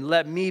 then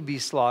let me be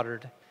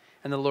slaughtered.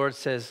 And the Lord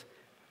says,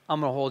 I'm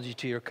going to hold you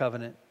to your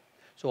covenant.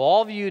 So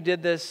all of you who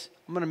did this,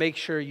 I'm going to make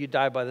sure you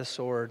die by the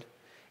sword,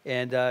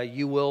 and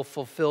you will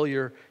fulfill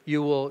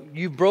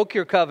you broke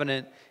your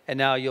covenant, and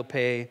now you'll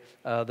pay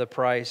the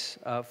price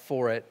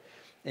for it.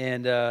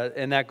 And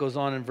that goes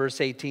on in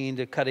verse 18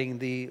 to cutting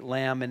the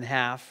lamb in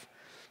half.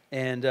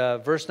 And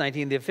verse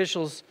 19, the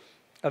officials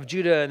of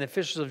Judah and the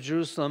officials of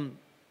Jerusalem,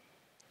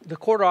 the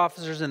court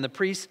officers and the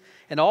priests,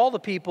 and all the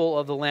people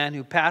of the land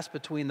who pass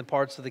between the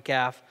parts of the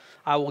calf,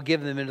 I will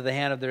give them into the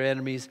hand of their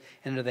enemies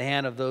and into the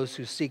hand of those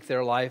who seek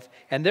their life.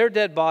 And their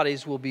dead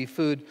bodies will be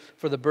food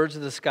for the birds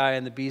of the sky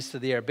and the beasts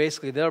of the air.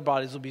 Basically, their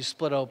bodies will be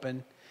split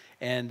open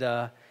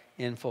and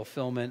in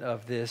fulfillment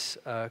of this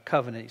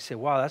covenant. You say,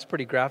 wow, that's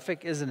pretty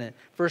graphic, isn't it?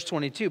 Verse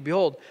 22,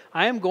 behold,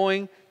 I am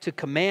going to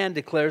command,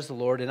 declares the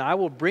Lord, and I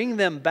will bring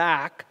them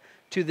back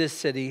to this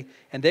city,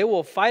 and they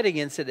will fight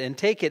against it and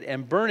take it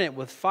and burn it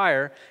with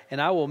fire,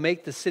 and I will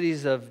make the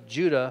cities of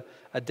Judah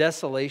a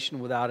desolation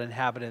without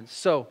inhabitants.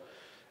 So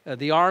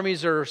the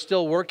armies are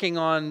still working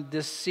on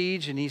this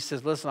siege, and he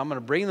says, listen, I'm going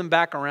to bring them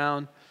back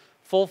around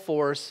full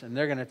force, and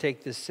they're going to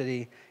take this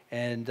city,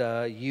 and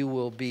you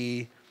will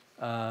be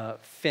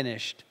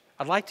finished.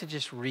 I'd like to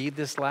just read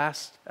this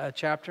last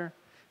chapter,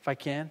 if I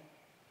can.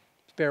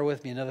 Just bear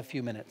with me another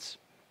few minutes.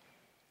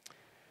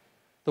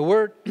 The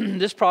word,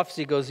 this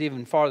prophecy goes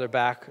even farther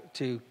back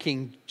to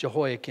King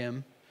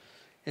Jehoiakim.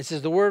 It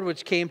says, the word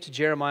which came to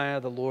Jeremiah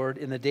the Lord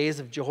in the days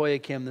of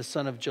Jehoiakim, the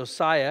son of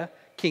Josiah,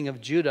 king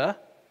of Judah,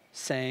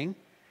 saying,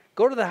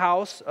 go to the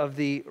house of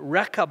the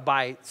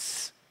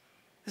Rechabites.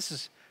 This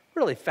is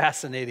really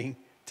fascinating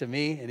to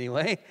me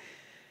anyway.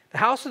 The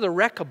house of the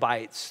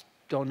Rechabites,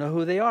 don't know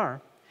who they are.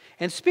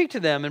 And speak to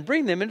them and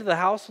bring them into the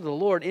house of the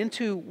Lord,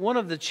 into one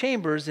of the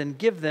chambers, and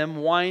give them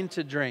wine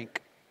to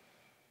drink.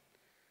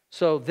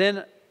 So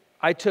then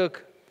I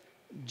took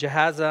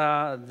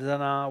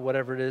Jehazael,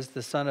 whatever it is,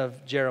 the son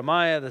of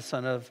Jeremiah, the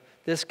son of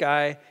this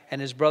guy,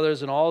 and his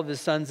brothers and all of his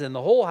sons, and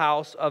the whole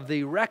house of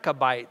the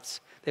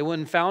Rechabites. They went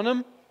and found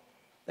him.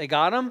 They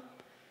got him.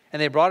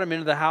 And they brought him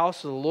into the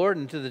house of the Lord,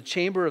 into the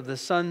chamber of the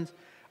sons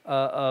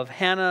of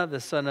Hannah,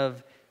 the son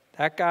of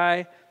that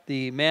guy,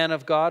 the man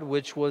of God,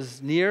 which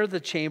was near the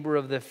chamber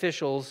of the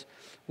officials,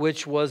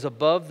 which was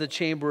above the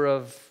chamber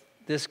of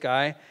this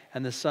guy,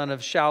 and the son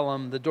of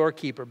Shallum, the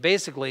doorkeeper.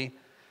 Basically,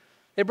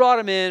 they brought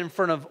him in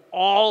front of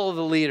all of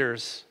the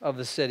leaders of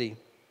the city.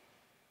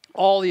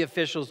 All the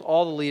officials,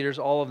 all the leaders,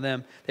 all of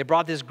them. They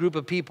brought this group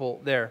of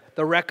people there,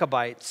 the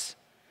Rechabites.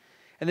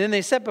 And then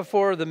they set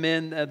before the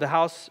men, the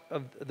house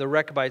of the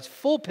Rechabites,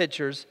 full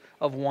pitchers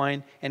of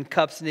wine and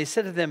cups. And they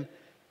said to them,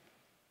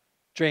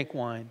 drink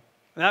wine.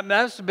 And that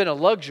must have been a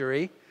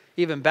luxury,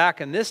 even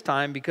back in this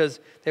time, because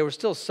they were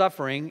still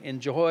suffering in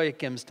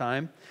Jehoiakim's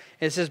time.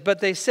 And it says, but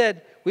they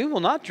said, we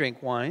will not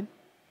drink wine.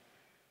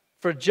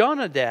 For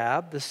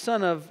Jonadab, the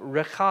son of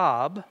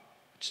Rechab,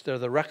 which they're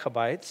the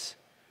Rechabites,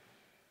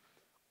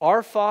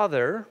 our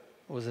father,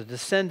 was a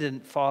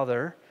descendant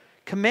father,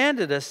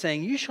 commanded us,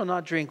 saying, you shall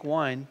not drink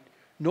wine,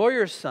 nor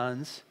your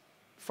sons,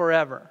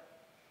 forever.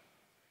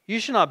 You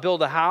shall not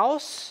build a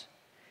house,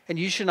 and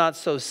you shall not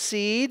sow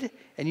seed,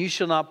 and you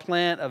shall not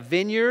plant a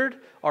vineyard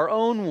or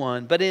own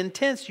one, but in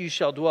tents you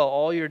shall dwell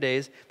all your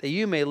days, that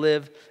you may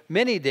live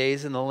many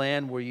days in the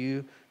land where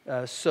you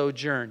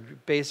sojourn.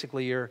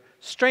 Basically, you're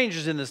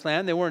strangers in this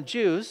land. They weren't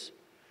Jews.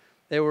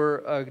 They were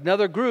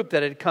another group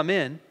that had come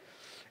in,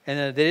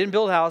 and they didn't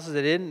build houses.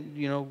 They didn't,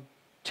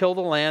 till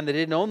the land. They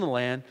didn't own the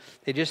land.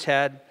 They just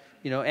had,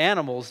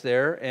 animals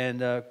there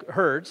and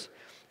herds.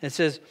 And it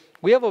says,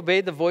 we have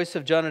obeyed the voice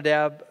of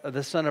Jonadab,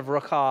 the son of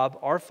Rechab,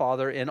 our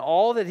father, in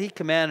all that he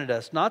commanded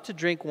us, not to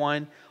drink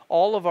wine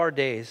all of our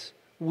days.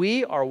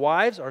 we, our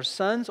wives, our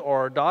sons, or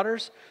our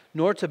daughters,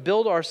 nor to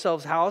build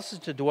ourselves houses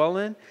to dwell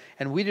in,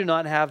 and we do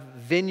not have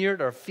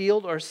vineyard or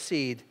field or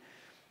seed.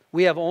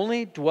 We have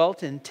only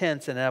dwelt in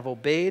tents and have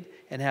obeyed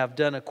and have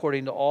done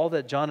according to all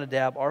that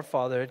Jonadab our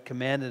father had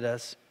commanded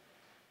us.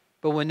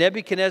 But when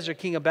Nebuchadnezzar,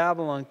 king of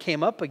Babylon,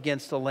 came up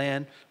against the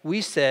land,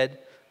 we said,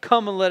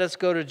 come and let us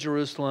go to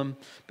Jerusalem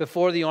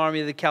before the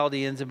army of the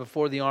Chaldeans and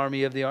before the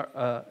army of the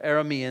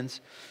Arameans.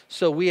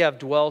 So we have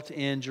dwelt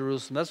in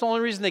Jerusalem. That's the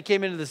only reason they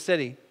came into the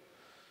city,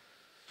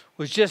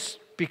 was just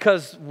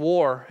because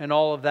war and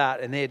all of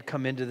that, and they had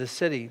come into the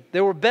city.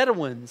 There were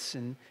Bedouins,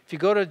 and if you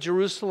go to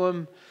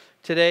Jerusalem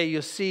today,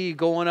 you'll see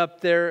going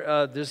up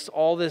there, there's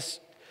all this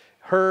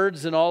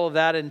herds and all of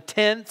that in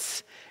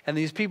tents, and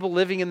these people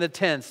living in the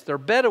tents. They're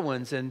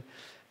Bedouins, and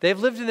they've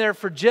lived in there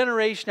for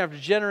generation after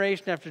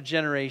generation after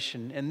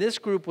generation. And this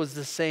group was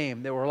the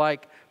same. They were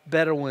like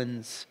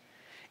Bedouins.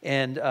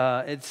 And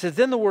it says,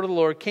 then the word of the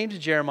Lord came to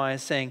Jeremiah,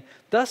 saying,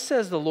 thus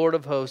says the Lord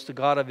of hosts, the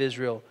God of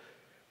Israel,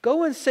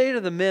 go and say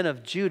to the men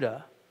of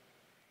Judah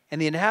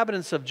and the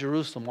inhabitants of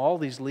Jerusalem, all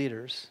these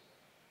leaders,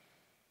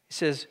 he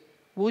says,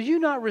 will you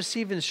not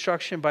receive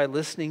instruction by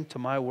listening to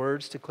my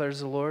words,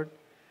 declares the Lord?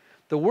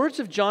 The words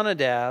of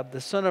Jonadab,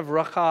 the son of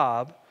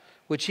Rechab,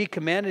 which he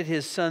commanded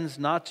his sons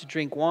not to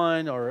drink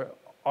wine,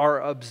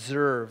 are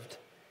observed.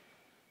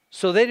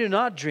 So they do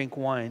not drink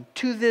wine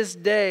to this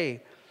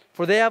day,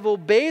 for they have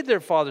obeyed their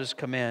father's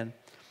command.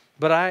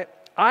 But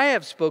I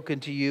have spoken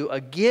to you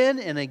again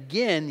and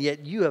again,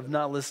 yet you have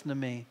not listened to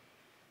me.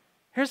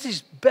 Here's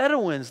these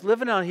Bedouins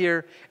living out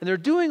here, and they're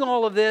doing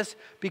all of this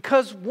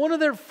because one of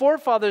their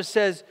forefathers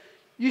says,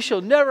 you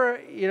shall never,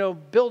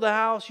 build a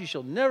house. You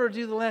shall never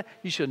do the land.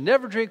 You shall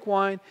never drink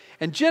wine.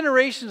 And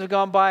generations have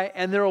gone by,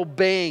 and they're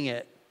obeying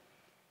it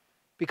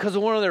because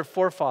of one of their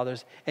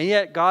forefathers. And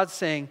yet God's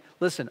saying,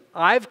 listen,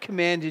 I've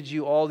commanded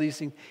you all these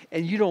things,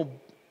 and you don't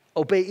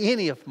obey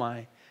any of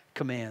my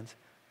commands.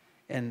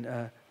 And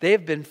they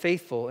have been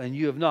faithful, and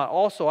you have not.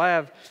 Also, I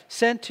have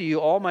sent to you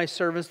all my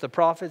servants, the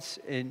prophets,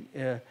 and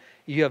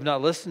you have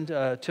not listened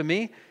to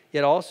me.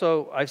 Yet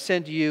also I've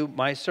sent to you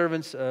my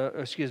servants,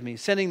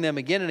 sending them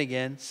again and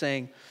again,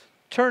 saying,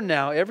 turn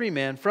now every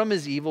man from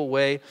his evil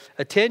way,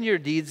 attend your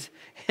deeds,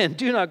 and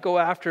do not go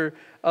after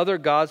other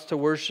gods to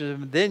worship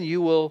them. Then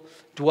you will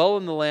dwell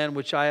in the land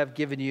which I have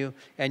given you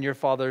and your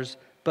fathers,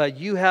 but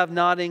you have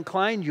not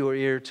inclined your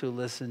ear to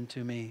listen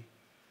to me.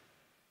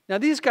 Now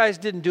these guys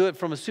didn't do it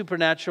from a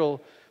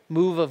supernatural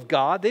move of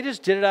God. They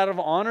just did it out of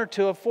honor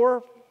to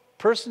a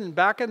person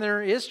back in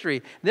their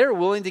history. They're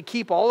willing to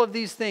keep all of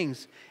these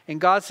things.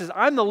 And God says,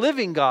 I'm the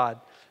living God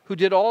who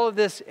did all of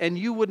this, and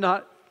you would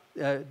not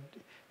do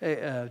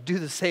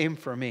the same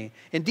for me.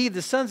 Indeed,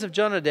 the sons of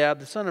Jonadab,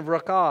 the son of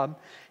Rechab,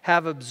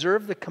 have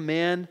observed the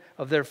command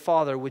of their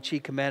father, which he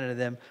commanded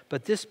them,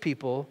 but this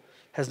people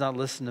has not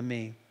listened to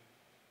me.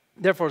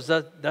 Therefore,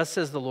 thus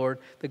says the Lord,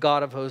 the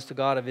God of hosts, the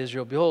God of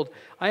Israel, behold,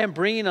 I am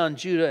bringing on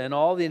Judah and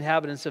all the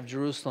inhabitants of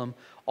Jerusalem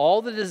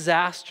all the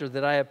disaster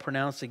that I have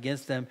pronounced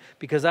against them,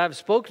 because I have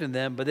spoken to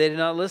them, but they did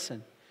not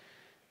listen.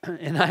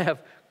 And I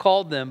have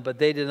called them, but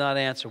they did not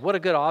answer. What a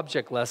good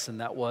object lesson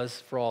that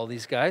was for all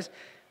these guys.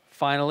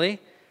 Finally,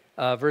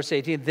 verse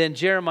 18, then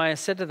Jeremiah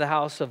said to the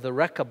house of the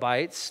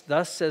Rechabites,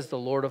 thus says the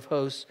Lord of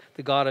hosts,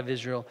 the God of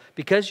Israel,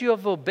 because you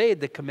have obeyed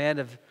the command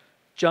of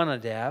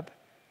Jonadab,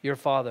 your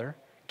father,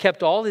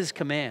 kept all his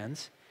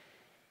commands,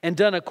 and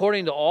done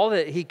according to all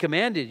that he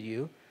commanded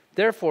you,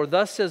 therefore,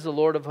 thus says the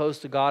Lord of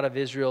hosts, the God of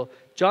Israel,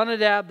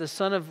 Jonadab, the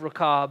son of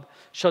Rechab,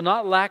 shall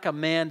not lack a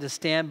man to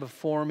stand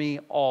before me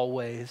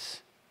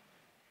always.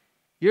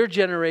 Your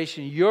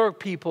generation, your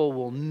people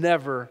will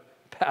never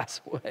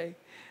pass away.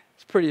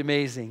 It's pretty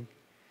amazing.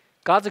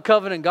 God's a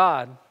covenant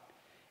God,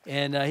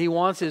 and he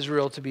wants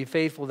Israel to be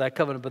faithful to that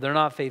covenant, but they're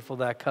not faithful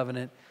to that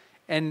covenant.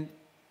 And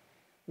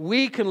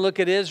we can look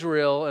at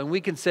Israel and we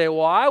can say,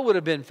 well, I would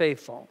have been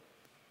faithful.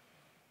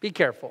 Be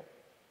careful.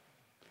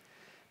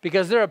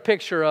 Because they're a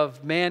picture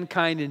of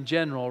mankind in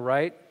general,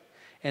 right?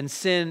 And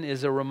sin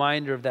is a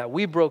reminder of that.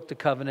 We broke the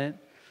covenant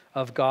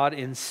of God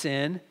in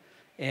sin.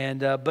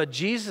 But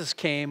Jesus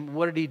came,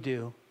 what did he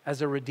do?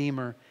 As a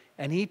redeemer.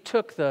 And he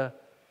took the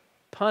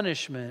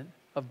punishment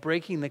of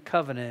breaking the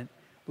covenant,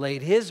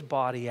 laid his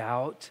body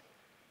out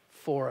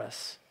for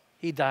us.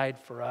 He died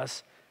for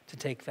us to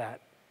take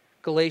that.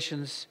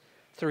 Galatians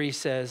 3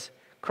 says,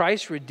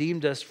 Christ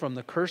redeemed us from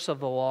the curse of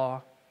the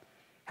law,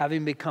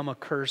 having become a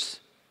curse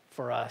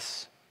for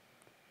us.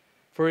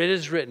 For it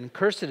is written,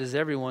 cursed is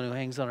everyone who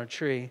hangs on a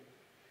tree,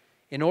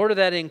 in order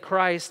that in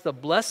Christ the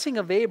blessing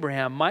of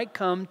Abraham might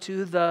come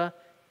to the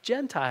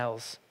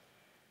Gentiles,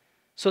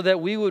 so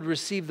that we would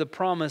receive the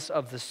promise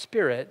of the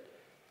Spirit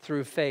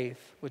through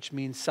faith, which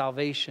means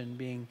salvation,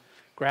 being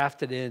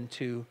grafted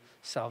into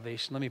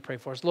salvation. Let me pray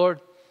for us. Lord,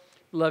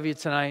 love you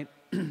tonight.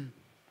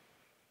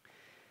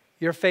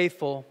 You're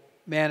faithful.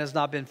 Man has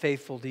not been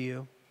faithful to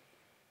you.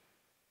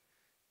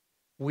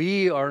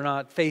 We are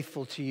not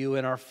faithful to you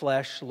in our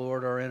flesh,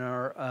 Lord, or in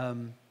our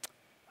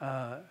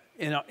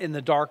in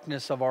the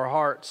darkness of our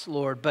hearts,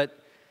 Lord. But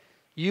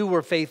you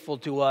were faithful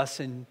to us,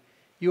 and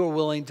you were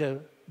willing to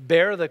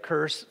bear the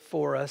curse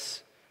for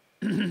us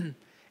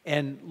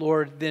and,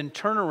 Lord, then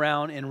turn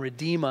around and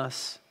redeem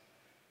us.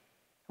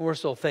 And we're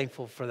so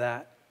thankful for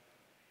that.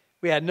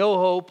 We had no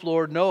hope,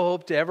 Lord, no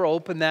hope to ever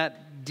open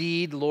that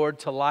deed, Lord,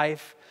 to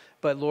life.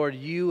 But, Lord,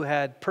 you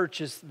had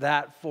purchased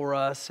that for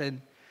us.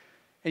 And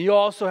you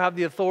also have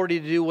the authority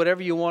to do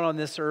whatever you want on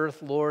this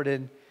earth, Lord.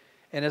 And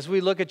as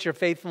we look at your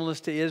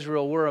faithfulness to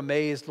Israel, we're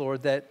amazed,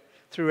 Lord, that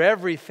through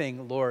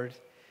everything, Lord,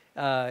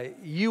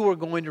 you are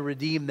going to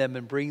redeem them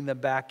and bring them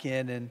back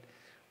in. And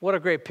what a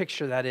great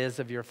picture that is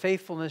of your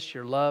faithfulness,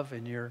 your love,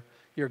 and your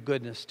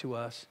goodness to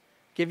us.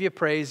 Give you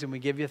praise and we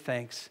give you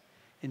thanks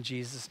in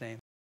Jesus' name.